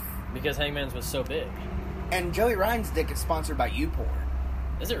off. Because Hangman's was so big. And Joey Ryan's dick is sponsored by YouPorn.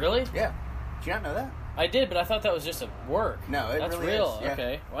 Is it really? Yeah. Did you not know that? I did, but I thought that was just a work. No, That's really real. is. Yeah.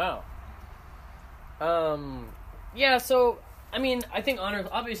 Okay, wow. Yeah, so, I mean, I think Honor,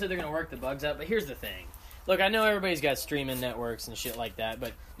 obviously they're going to work the bugs out, but here's the thing. Look, I know everybody's got streaming networks and shit like that,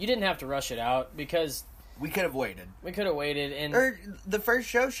 but you didn't have to rush it out because... We could have waited. And... Or the first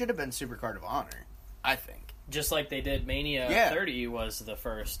show should have been Supercard of Honor, I think. Just like they did Mania 30 was the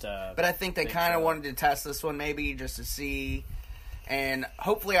first... but I think they kind of wanted to test this one maybe just to see... And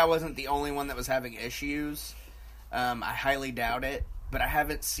hopefully I wasn't the only one that was having issues. I highly doubt it. But I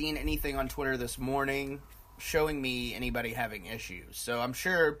haven't seen anything on Twitter this morning showing me anybody having issues. So I'm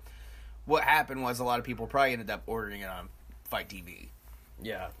sure what happened was a lot of people probably ended up ordering it on Fight TV.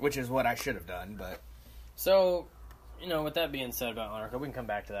 Yeah. Which is what I should have done, but... So, with that being said about Honor, we can come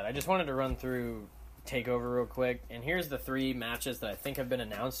back to that. I just wanted to run through TakeOver real quick. And here's the 3 matches that I think have been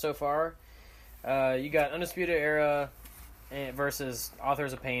announced so far. You got Undisputed Era... versus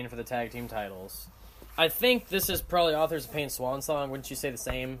Authors of Pain for the tag team titles. I think this is probably Authors of Pain Swan Song. Wouldn't you say the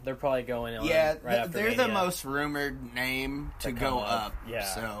same? They're probably going on right after they're Mania the most rumored name to go up. Yeah,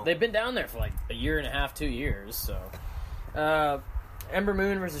 so. They've been down there for like a year and a half, 2 years. So, Ember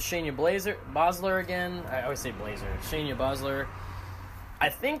Moon versus Shayna Baszler again. I always say Blazer. Shayna Baszler. I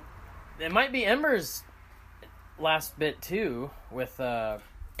think it might be Ember's last bit too with.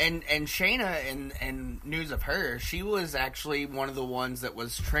 And Shayna, and news of her, she was actually one of the ones that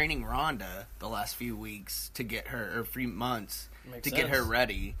was training Ronda the last few weeks to get her, or few months, get her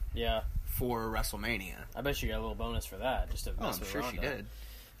ready for WrestleMania. I bet she got a little bonus for that, just to mess with Ronda. I'm sure she did.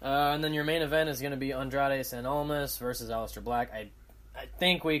 And then your main event is going to be Andrade San Almas versus Aleister Black. I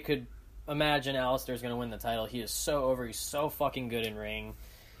think we could imagine Aleister's going to win the title. He is so over. He's so fucking good in ring.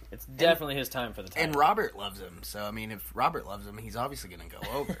 It's definitely his time for the title. And Robert loves him, so, I mean, if Robert loves him, he's obviously going to go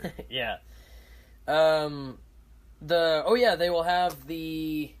over. Yeah. They will have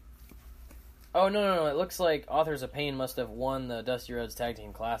the... Oh, no. It looks like Authors of Pain must have won the Dusty Rhodes Tag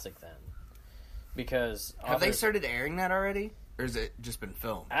Team Classic then. Because... Have they started airing that already? Or has it just been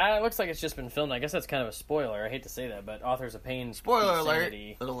filmed? It looks like it's just been filmed. I guess that's kind of a spoiler. I hate to say that, but Authors of Pain... Spoiler alert.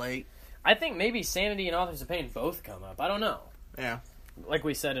 A little late. I think maybe Sanity and Authors of Pain both come up. I don't know. Yeah. Like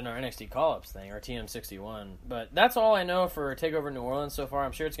we said in our NXT call-ups thing, our TM61. But that's all I know for TakeOver New Orleans so far.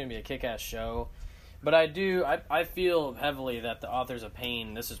 I'm sure it's going to be a kick-ass show. But I feel heavily that the Authors of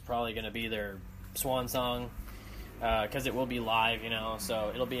Pain, this is probably going to be their swan song. Because it will be live,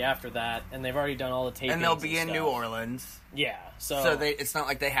 so it'll be after that. And they've already done all the tapings. And they'll be in stuff. New Orleans. Yeah. So it's not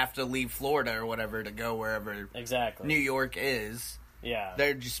like they have to leave Florida or whatever to go wherever New York is. Yeah.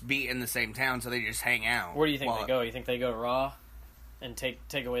 They're just be in the same town, so they just hang out. Where do you think they go? You think they go to Raw? And take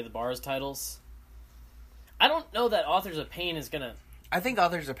away the Bars titles? I don't know that Authors of Pain is going to... I think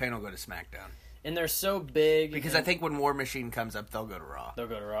Authors of Pain will go to SmackDown. And they're so big... Because I think when War Machine comes up, they'll go to Raw. They'll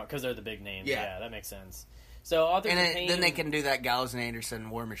go to Raw, because they're the big names. Yeah, that makes sense. So Authors of Pain... then they can do that Gallows and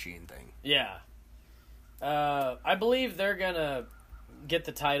Anderson War Machine thing. Yeah. I believe they're going to get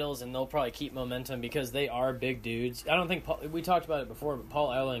the titles, and they'll probably keep momentum because they are big dudes. I don't think... we talked about it before, but Paul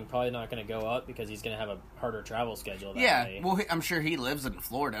Ellering probably not going to go up because he's going to have a harder travel schedule that way. Well, I'm sure he lives in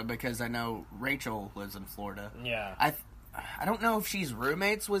Florida because I know Rachel lives in Florida. Yeah. I don't know if she's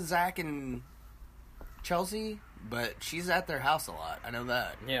roommates with Zach and Chelsea, but she's at their house a lot. I know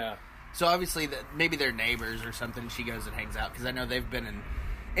that. Yeah. So obviously, maybe they're neighbors or something. She goes and hangs out because I know they've been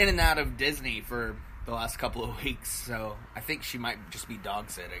in and out of Disney for the last couple of weeks. So I think she might just be dog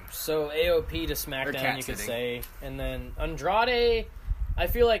sitting. So AOP to SmackDown, you could say, and then Andrade. I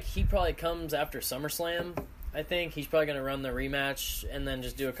feel like he probably comes after SummerSlam. I think he's probably going to run the rematch and then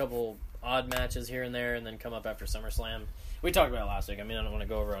just do a couple odd matches here and there, and then come up after SummerSlam. We talked about it last week. I mean, I don't want to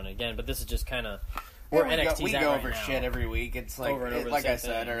go over on it again, but this is just kind of where NXT's we at go right over now. shit every week. It's like Over and over like the I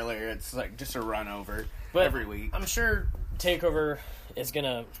same said thing. earlier, it's like just a run over But every week. I'm sure TakeOver is going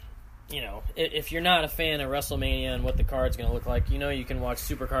to, if you're not a fan of WrestleMania and what the card's going to look like, you can watch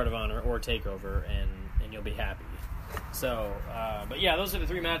Supercard of Honor or TakeOver, and you'll be happy. So, but yeah, those are the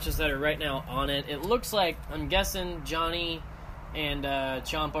 3 matches that are right now on it. It looks like, I'm guessing Johnny and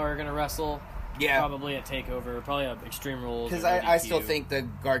Ciampa are going to wrestle. Yeah. Probably at TakeOver. Probably at Extreme Rules. Because or I DQ. still think the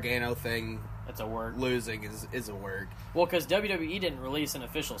Gargano thing It's a work. losing is a work. Well, because WWE didn't release an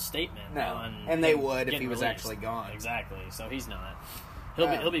official statement. No, on and they him would if getting he was released. actually gone. Exactly. So he's not.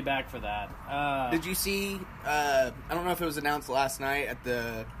 He'll be back for that. Did you see? I don't know if it was announced last night at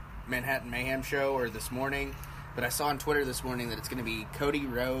the Manhattan Mayhem show or this morning, but I saw on Twitter this morning that it's going to be Cody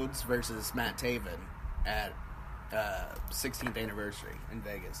Rhodes versus Matt Taven at 16th anniversary in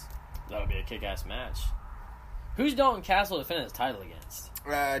Vegas. That would be a kick-ass match. Who's Dalton Castle defending his title against?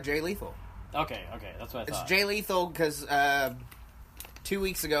 Jay Lethal. Okay, that's what I It's thought. Jay Lethal because 2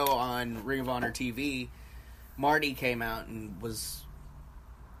 weeks ago on Ring of Honor TV, Marty came out and was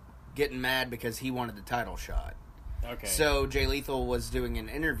getting mad because he wanted the title shot. Okay. So Jay Lethal was doing an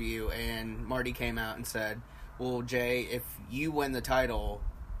interview, and Marty came out and said, "Well, Jay, if you win the title,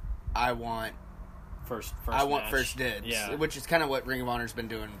 I want first want match. first dibs." Yeah. Which is kind of what Ring of Honor's been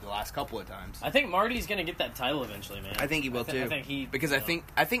doing the last couple of times. I think Marty's going to get that title eventually, man. I think he will too. I think he because I think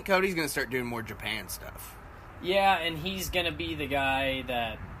Cody's going to start doing more Japan stuff. Yeah, and he's going to be the guy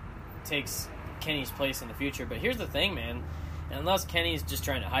that takes Kenny's place in the future. But here's the thing, man. Unless Kenny's just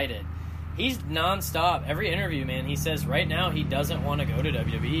trying to hide it, he's nonstop. Every interview, man, he says right now he doesn't want to go to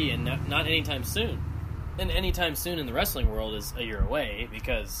WWE, and not anytime soon. And anytime soon in the wrestling world is a year away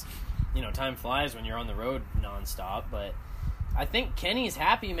because, time flies when you're on the road nonstop. But I think Kenny's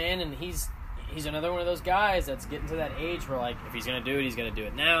happy, man, and he's another one of those guys that's getting to that age where, like, if he's going to do it, he's going to do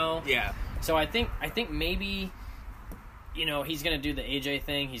it now. Yeah. So I think maybe, he's going to do the AJ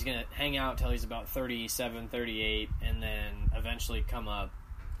thing. He's going to hang out till he's about 37, 38, and then eventually come up.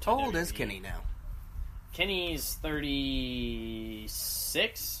 How old WWE. is Kenny now? Kenny's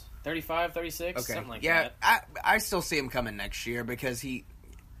 36, 35, 36, something like that. I still see him coming next year because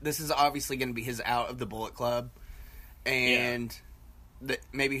this is obviously going to be his out of the Bullet Club, and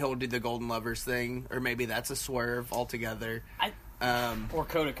maybe he'll do the Golden Lovers thing, or maybe that's a swerve altogether. Or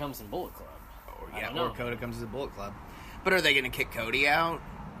Coda comes in Bullet Club. Or Coda comes to the Bullet Club. But are they going to kick Cody out?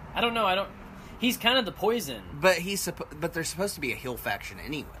 I don't know. He's kind of the poison. But but they're supposed to be a heel faction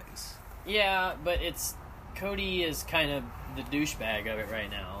anyways. Yeah, but Cody is kind of the douchebag of it right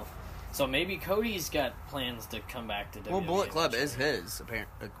now. So maybe Cody's got plans to come back to WWE. Well, Bullet Club is his,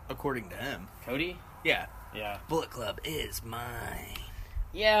 apparently, according to him. Cody? Yeah. Yeah. Bullet Club is mine.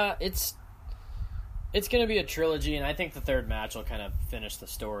 Yeah, it's going to be a trilogy, and I think the third match will kind of finish the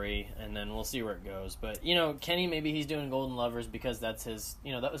story, and then we'll see where it goes. But, Kenny, maybe he's doing Golden Lovers because that's his,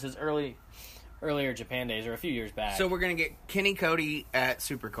 that was his earlier Japan days, or a few years back. So we're going to get Kenny Cody at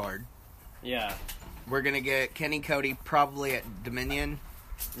Supercard. Yeah. We're going to get Kenny Cody probably at Dominion.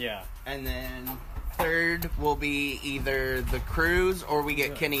 Yeah. And then third will be either the Cruise or we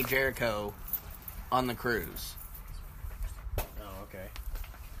get Kenny Jericho on the Cruise. Oh, okay.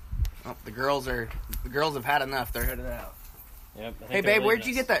 Oh, the girls have had enough. They're headed out. Yep. Hey, babe, where'd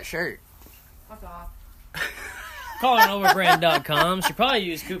you get that shirt? Fuck off. CallingOverbrand.com. Should probably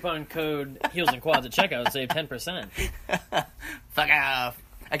use coupon code Heels and Quads at checkout and save 10%. Fuck off.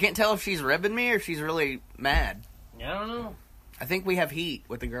 I can't tell if she's ribbing me or if she's really mad. Yeah, I don't know. I think we have heat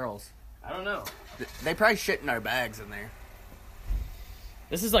with the girls. I don't know. They probably shit in our bags in there.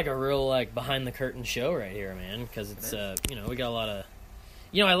 This is like a real behind the curtain show right here, man. Because it's we got a lot of.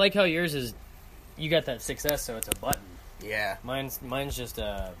 I like how yours is. You got that 6S, so it's a button. Yeah. Mine's just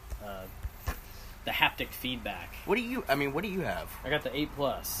the haptic feedback. What do you have? I got the 8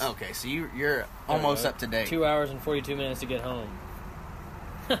 Plus. Okay, so you're almost up to date. 2 hours and 42 minutes to get home.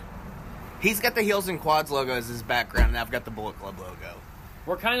 He's got the Heels and Quads logo as his background, and I've got the Bullet Club logo.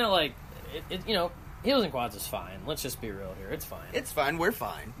 We're kind of like, Heels and Quads is fine. Let's just be real here. It's fine. It's fine. We're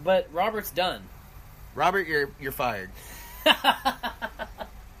fine. But Robert's done. Robert, you're fired.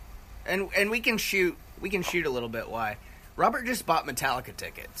 and we can shoot a little bit. Why? Robert just bought Metallica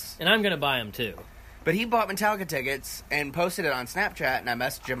tickets. And I'm going to buy them too. But he bought Metallica tickets and posted it on Snapchat, and I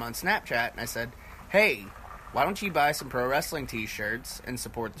messaged him on Snapchat, and I said, hey, why don't you buy some pro wrestling t-shirts and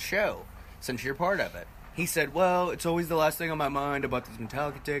support the show, since you're part of it? He said, well, it's always the last thing on my mind about these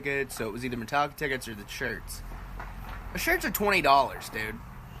Metallica tickets, so it was either Metallica tickets or the shirts. The shirts are $20, dude.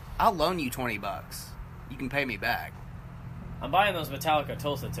 I'll loan you $20. You can pay me back. I'm buying those Metallica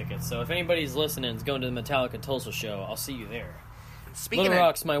Tulsa tickets, so if anybody's listening is going to the Metallica Tulsa show, I'll see you there. Little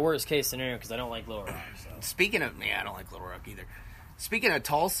Rock's my worst case scenario because I don't like Little Rock. So. Speaking of, I don't like Little Rock either. Speaking of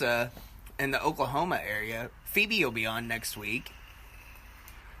Tulsa and the Oklahoma area, Phoebe will be on next week.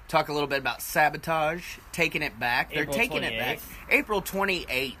 Talk a little bit about Sabotage, taking it back. They're taking it back. April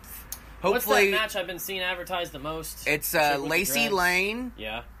 28th. Hopefully, what's that match I've been seeing advertised the most? It's Lacey Lane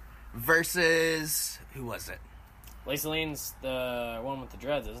yeah. versus, who was it? Lacey Lane's the one with the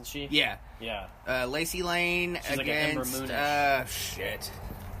dreads, isn't she? Yeah. Yeah. Lacey Lane She's against... like an Ember Moonish. Shit.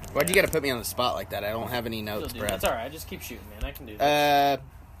 Why'd you got to put me on the spot like that? I don't have any notes, Brad. That's all right. Just keep shooting, man. I can do that.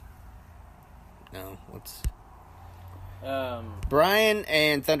 No, what's... Brian Brian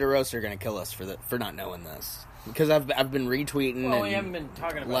and Thunder Rosa are going to kill us for not knowing this. Because I've been retweeting Well, and we haven't been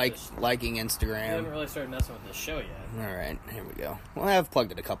talking about this. liking We Instagram. haven't really started messing with this show yet. All right, here we go. Well, I have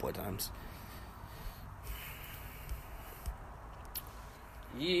plugged it a couple of times.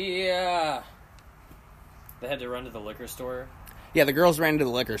 Yeah. They had to run to the liquor store. Yeah, the girls ran to the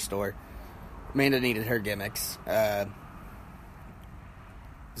liquor store. Amanda needed her gimmicks. Is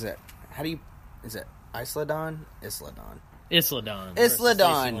it Isladon? Isladon.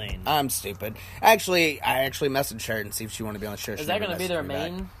 Isladon. I'm stupid. I actually messaged her and see if she wanted to be on the show. Is that going to be their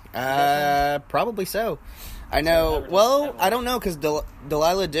main? Probably so. I know. Well, I don't know because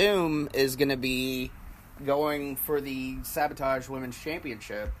Delilah Doom is going to be going for the Sabotage Women's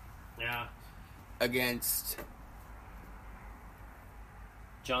Championship. Yeah. Against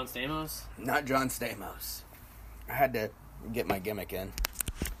John Stamos? Not John Stamos. I had to get my gimmick in.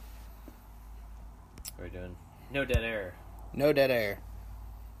 What are we doing? No dead air. No dead air.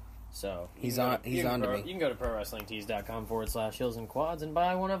 So He's on to me. You can go to ProWrestlingTees.com/Heels and Quads and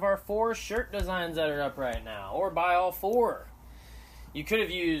buy one of our 4 shirt designs that are up right now, or buy all 4. You could have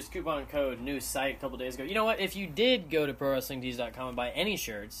used coupon code new site a couple days ago. You know what? If you did go to ProWrestlingTees.com and buy any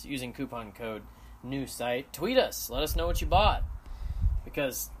shirts using coupon code new site, tweet us. Let us know what you bought,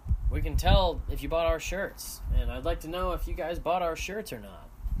 because we can tell if you bought our shirts, and I'd like to know if you guys bought our shirts or not.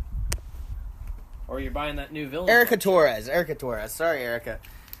 Or you're buying that new villain. Erica Torres. Sorry, Erica.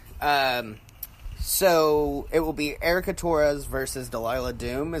 So it will be Erica Torres versus Delilah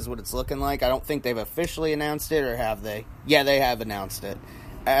Doom is what it's looking like. I don't think they've officially announced it, or have they? Yeah, they have announced it.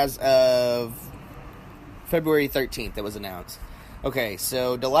 As of February 13th, it was announced. Okay,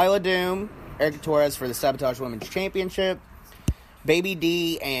 so Delilah Doom, Erica Torres for the Sabotage Women's Championship. Baby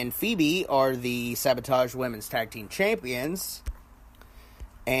D and Phoebe are the Sabotage Women's Tag Team Champions.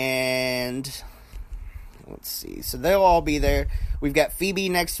 And let's see. So they'll all be there. We've got Phoebe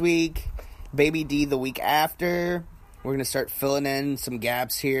next week. Baby D the week after. We're going to start filling in some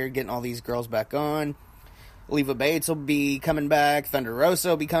gaps here, getting all these girls back on. Leva Bates will be coming back. Thunder Rosa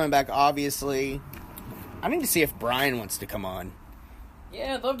will be coming back, obviously. I need to see if Brian wants to come on.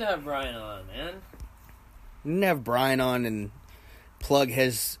 Yeah, I'd love to have Brian on, man. We need to have Brian on and plug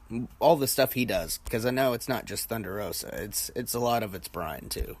all the stuff he does, because I know it's not just Thunder Rosa. It's a lot of it's Brian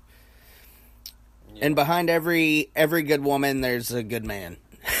too. Yeah. And behind every good woman, there's a good man.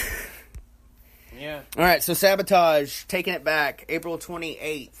 Yeah. All right, so Sabotage taking it back April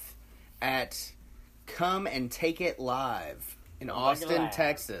 28th at Come and Take It Live in Austin,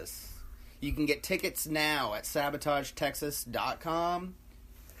 Texas. You can get tickets now at sabotagetexas.com.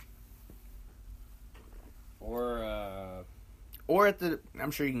 Or at the...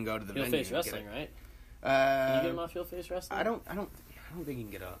 I'm sure you can go to the venue. Heel Face Wrestling, right? Can you get them off Heel Face Wrestling? I don't think you can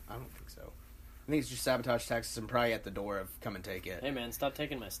get up. I don't think so. I think it's just Sabotage Texas and probably at the door of Come and Take It. Hey, man, stop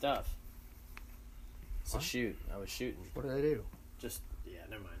taking my stuff. It's a shoot. I was shooting. What did I do?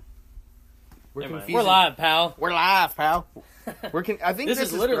 Never mind. We're Never mind. confusing. We're live, pal. We're live, pal. I think this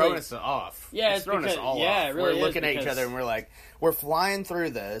is literally throwing us off. Yeah, it's throwing us all off. It really we're looking at each because... other and we're like, we're flying through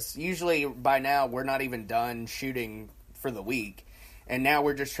this. Usually by now we're not even done shooting for the week, and now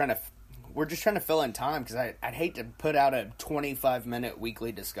we're just trying to fill in time, because I'd hate to put out a 25-minute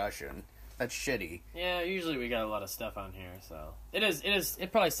weekly discussion. That's shitty. Yeah, usually we got a lot of stuff on here, so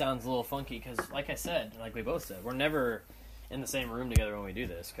it probably sounds a little funky because, like I said, like we both said, we're never in the same room together when we do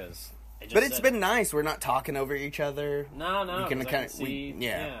this, because. But it's been nice. We're not talking over each other. No, we can kind of see. We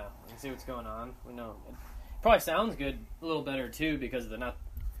can see what's going on. We know it probably sounds good, a little better too, because they're not.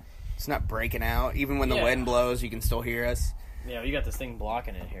 It's not breaking out. Even when the wind blows, you can still hear us. Yeah, you got this thing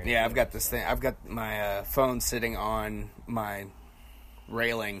blocking it here. Yeah, I've got this thing. I've got my phone sitting on my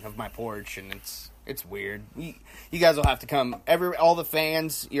railing of my porch, and it's weird. You guys will have to come. All the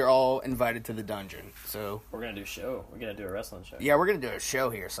fans, you're all invited to the dungeon. So we're gonna do a show. We're gonna do a wrestling show. Yeah, we're gonna do a show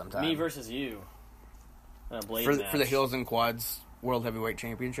here sometime. Me versus you. Blade match. For the Heels and Quads World Heavyweight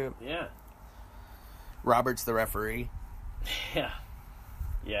Championship. Yeah. Robert's the referee. Yeah.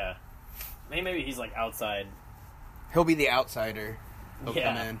 Maybe he's like outside. He'll be the outsider. He'll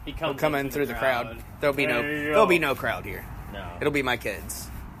come in. He'll come in through the crowd. There'll be no crowd here. No. It'll be my kids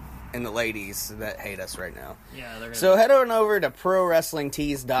and the ladies that hate us right now. Yeah, they're so head on over to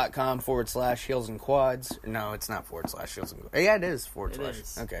ProWrestlingTees.com/Heels and Quads. No, it's not /Heels and Quads. Yeah, it is /. It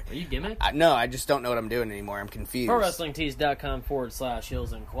is. Okay. Are you gimmick? No, I just don't know what I'm doing anymore. I'm confused.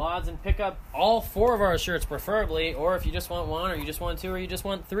 ProWrestlingTees.com/Heels and Quads and pick up all 4 of our shirts, preferably, or if you just want 1, or you just want 2, or you just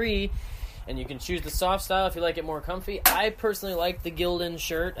want 3. And you can choose the soft style if you like it more comfy. I personally like the Gildan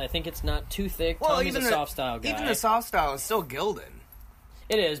shirt. I think it's not too thick. Well, Tommy's even a soft style guy. Even the soft style is still Gildan.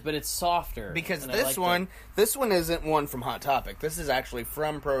 It is, but it's softer. Because and this one isn't one from Hot Topic. This is actually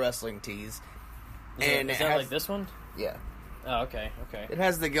from Pro Wrestling Tees. Is that like this one? Yeah. Oh, okay. It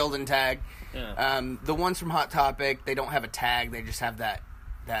has the Gildan tag. Yeah. The ones from Hot Topic, they don't have a tag. They just have that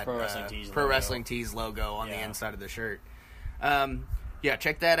Pro Wrestling Tees logo on the inside of the shirt. Yeah,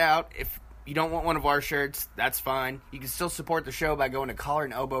 check that out. If you don't want one of our shirts, that's fine. You can still support the show by going to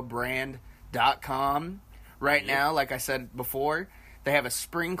collarandelbowbrand.com. Right now, like I said before, they have a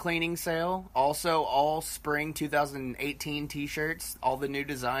spring cleaning sale. Also, all spring 2018 t-shirts, all the new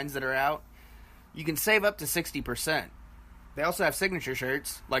designs that are out. You can save up to 60%. They also have signature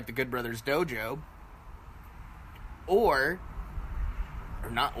shirts, like the Good Brothers Dojo.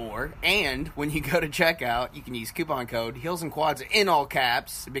 And when you go to checkout, you can use coupon code Heels and Quads in all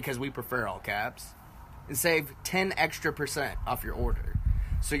caps, because we prefer all caps, and save 10% extra off your order.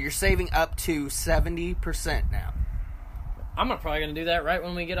 So you're saving up to 70% now. I'm probably going to do that right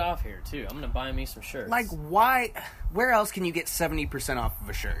when we get off here, too. I'm going to buy me some shirts. Like, why? Where else can you get 70% off of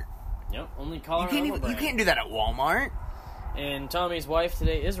a shirt? Yep, only Collar You can't do that at Walmart. And Tommy's wife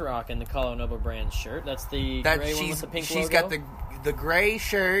today is rocking the Collar Noble brand shirt. That's the gray one with the pink logo. She's got the gray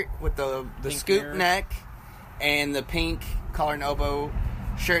shirt with the scoop neck and the pink Collar Noble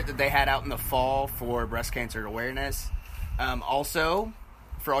shirt that they had out in the fall for breast cancer awareness. Also,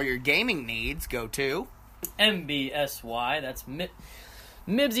 for all your gaming needs, go to MBSY. That's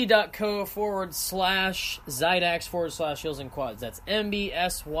Mibsy.co/Zydax/Heels and Quads. That's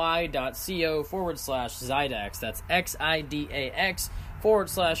MBSY.co/Zydax. That's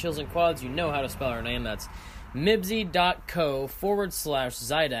XIDAX/Heels and Quads. You know how to spell our name. That's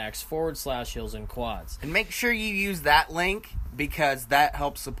Mibsy.co/Zydax/Heels and Quads. And make sure you use that link, because that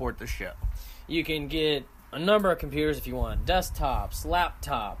helps support the show. You can get a number of computers if you want. Desktops,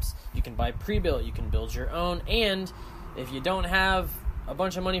 laptops. You can buy pre-built. You can build your own. And if you don't have a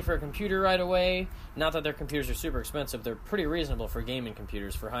bunch of money for a computer right away, not that their computers are super expensive, they're pretty reasonable for gaming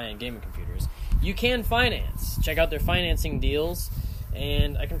computers, for high-end gaming computers, you can finance. Check out their financing deals,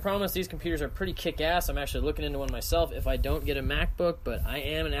 and I can promise these computers are pretty kick-ass. I'm actually looking into one myself if I don't get a MacBook, but I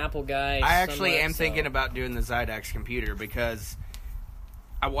am an Apple guy. I actually am thinking about doing the Zydax computer, because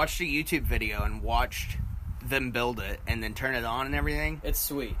I watched a YouTube video and watched them build it and then turn it on and everything. It's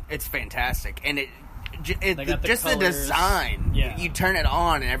sweet. It's fantastic. And just colors. the design. Yeah. You turn it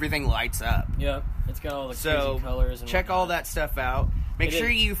on and everything lights up. Yep. It's got all the crazy colors. And check all that stuff out. Make sure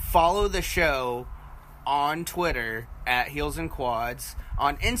you follow the show on Twitter at Heels and Quads.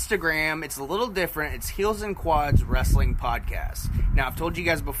 On Instagram, it's a little different. It's Heels and Quads Wrestling Podcast. Now, I've told you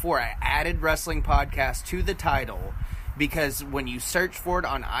guys before, I added Wrestling Podcast to the title because when you search for it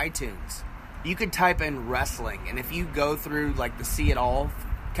on iTunes, you could type in wrestling, and if you go through like the See It All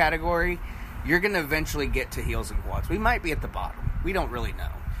category, you're going to eventually get to Heels and Quads. We might be at the bottom. We don't really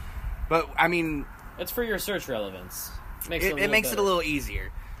know. But, I mean, it's for your search relevance. It makes it a little easier. Yeah.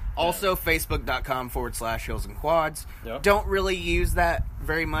 Also, Facebook.com/Heels and Quads. Yep. Don't really use that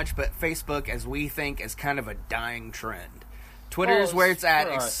very much, but Facebook, as we think, is kind of a dying trend. Twitter is where it's at,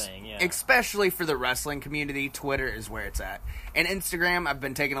 especially for the wrestling community. Twitter is where it's at. And Instagram, I've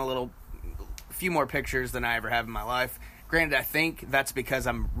been taking a few more pictures than I ever have in my life. Granted, I think that's because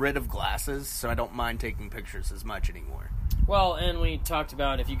I'm rid of glasses, so I don't mind taking pictures as much anymore. Well, and we talked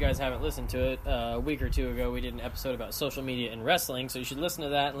about, if you guys haven't listened to it, a week or two ago, we did an episode about social media and wrestling, so you should listen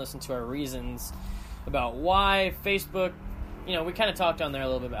to that and listen to our reasons about why Facebook, we kind of talked on there a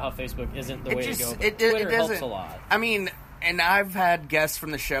little bit about how Facebook isn't the way to go, but Twitter helps a lot. I mean, and I've had guests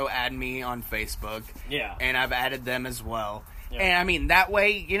from the show add me on Facebook. Yeah. And I've added them as well. Yeah. And I mean, that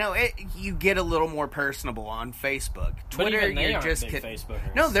way, you get a little more personable on Facebook. Twitter, but even they you're aren't just big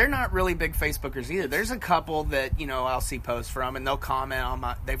Facebookers. No, they're not really big Facebookers either. There's a couple that I'll see posts from, and they'll comment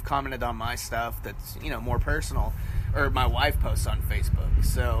on they've commented on my stuff that's more personal, or my wife posts on Facebook.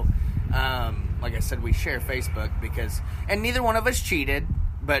 So, like I said, we share Facebook and neither one of us cheated.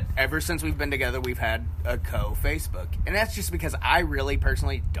 But ever since we've been together, we've had a co-Facebook, and that's just because I really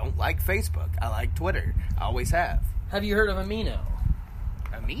personally don't like Facebook. I like Twitter. I always have. Have you heard of Amino?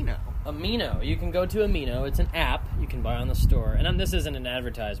 Amino. You can go to Amino. It's an app you can buy on the store. And this isn't an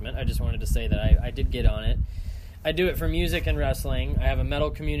advertisement. I just wanted to say that I did get on it. I do it for music and wrestling. I have a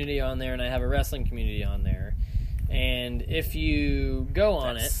metal community on there, and I have a wrestling community on there. And if you go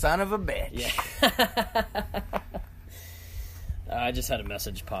on it... Son of a bitch. Yeah. I just had a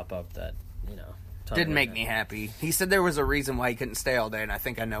message pop up that, didn't make me happy. He said there was a reason why he couldn't stay all day, and I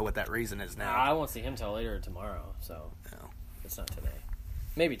think I know what that reason is now. I won't see him till later tomorrow, so it's not today.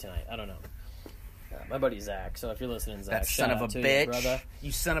 Maybe tonight. I don't know. My buddy Zach. So if you're listening, Zach, That shout son of a out to you, bitch. brother.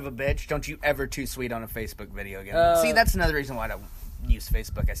 You son of a bitch. Don't you ever too sweet on a Facebook video again. See, that's another reason why I don't use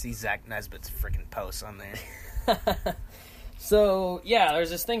Facebook. I see Zach Nesbitt's freaking posts on there. So, yeah,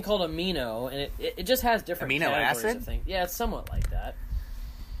 there's this thing called amino, and it just has different Amino categories acid? of things. Yeah, it's somewhat like that.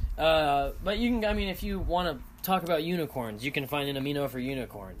 But you can, I mean, if you want to talk about unicorns, you can find an amino for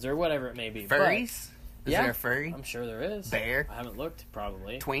unicorns, or whatever it may be. Furries? Is Yeah. there a furry? I'm sure there is. Bear? I haven't looked,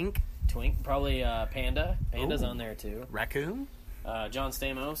 probably. Twink? Probably Panda. Panda's Ooh. on there, too. Raccoon? John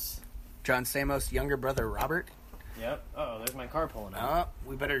Stamos. John Stamos' younger brother, Robert? Yep. Uh-oh, there's my car pulling up. Oh,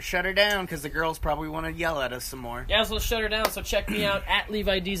 we better shut her down because the girls probably want to yell at us some more. Yeah, so let's shut her down. So check me out at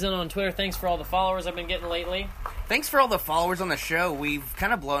Levi Dizon on Twitter. Thanks for all the followers I've been getting lately. Thanks for all the followers on the show. We've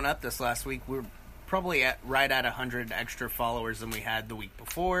kind of blown up this last week. We're probably right at 100 extra followers than we had the week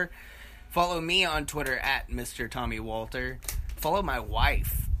before. Follow me on Twitter at Mr. Tommy Walter. Follow my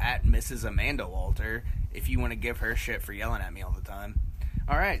wife at Mrs. Amanda Walter if you want to give her shit for yelling at me all the time.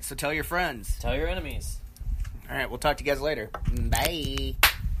 All right, so tell your friends. Tell your enemies. All right, we'll talk to you guys later. Bye.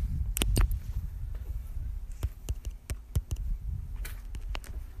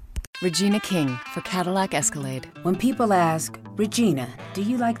 Regina King for Cadillac Escalade. When people ask, Regina, do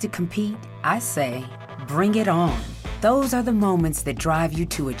you like to compete? I say, bring it on. Those are the moments that drive you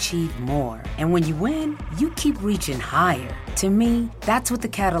to achieve more. And when you win, you keep reaching higher. To me, that's what the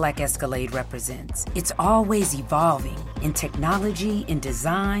Cadillac Escalade represents. It's always evolving in technology, in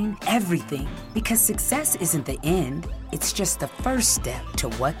design, everything. Because success isn't the end, it's just the first step to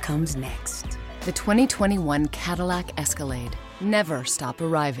what comes next. The 2021 Cadillac Escalade. Never stop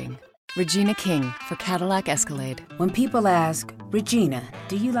arriving. Regina King for Cadillac Escalade. When people ask, Regina,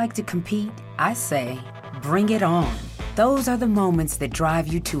 do you like to compete? I say, bring it on. Those are the moments that drive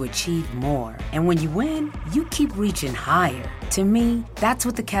you to achieve more. And when you win, you keep reaching higher. To me, that's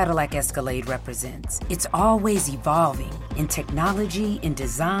what the Cadillac Escalade represents. It's always evolving in technology, in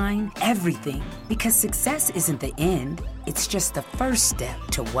design, everything. Because success isn't the end, it's just the first step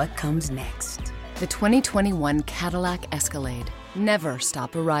to what comes next. The 2021 Cadillac Escalade. Never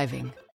stop arriving.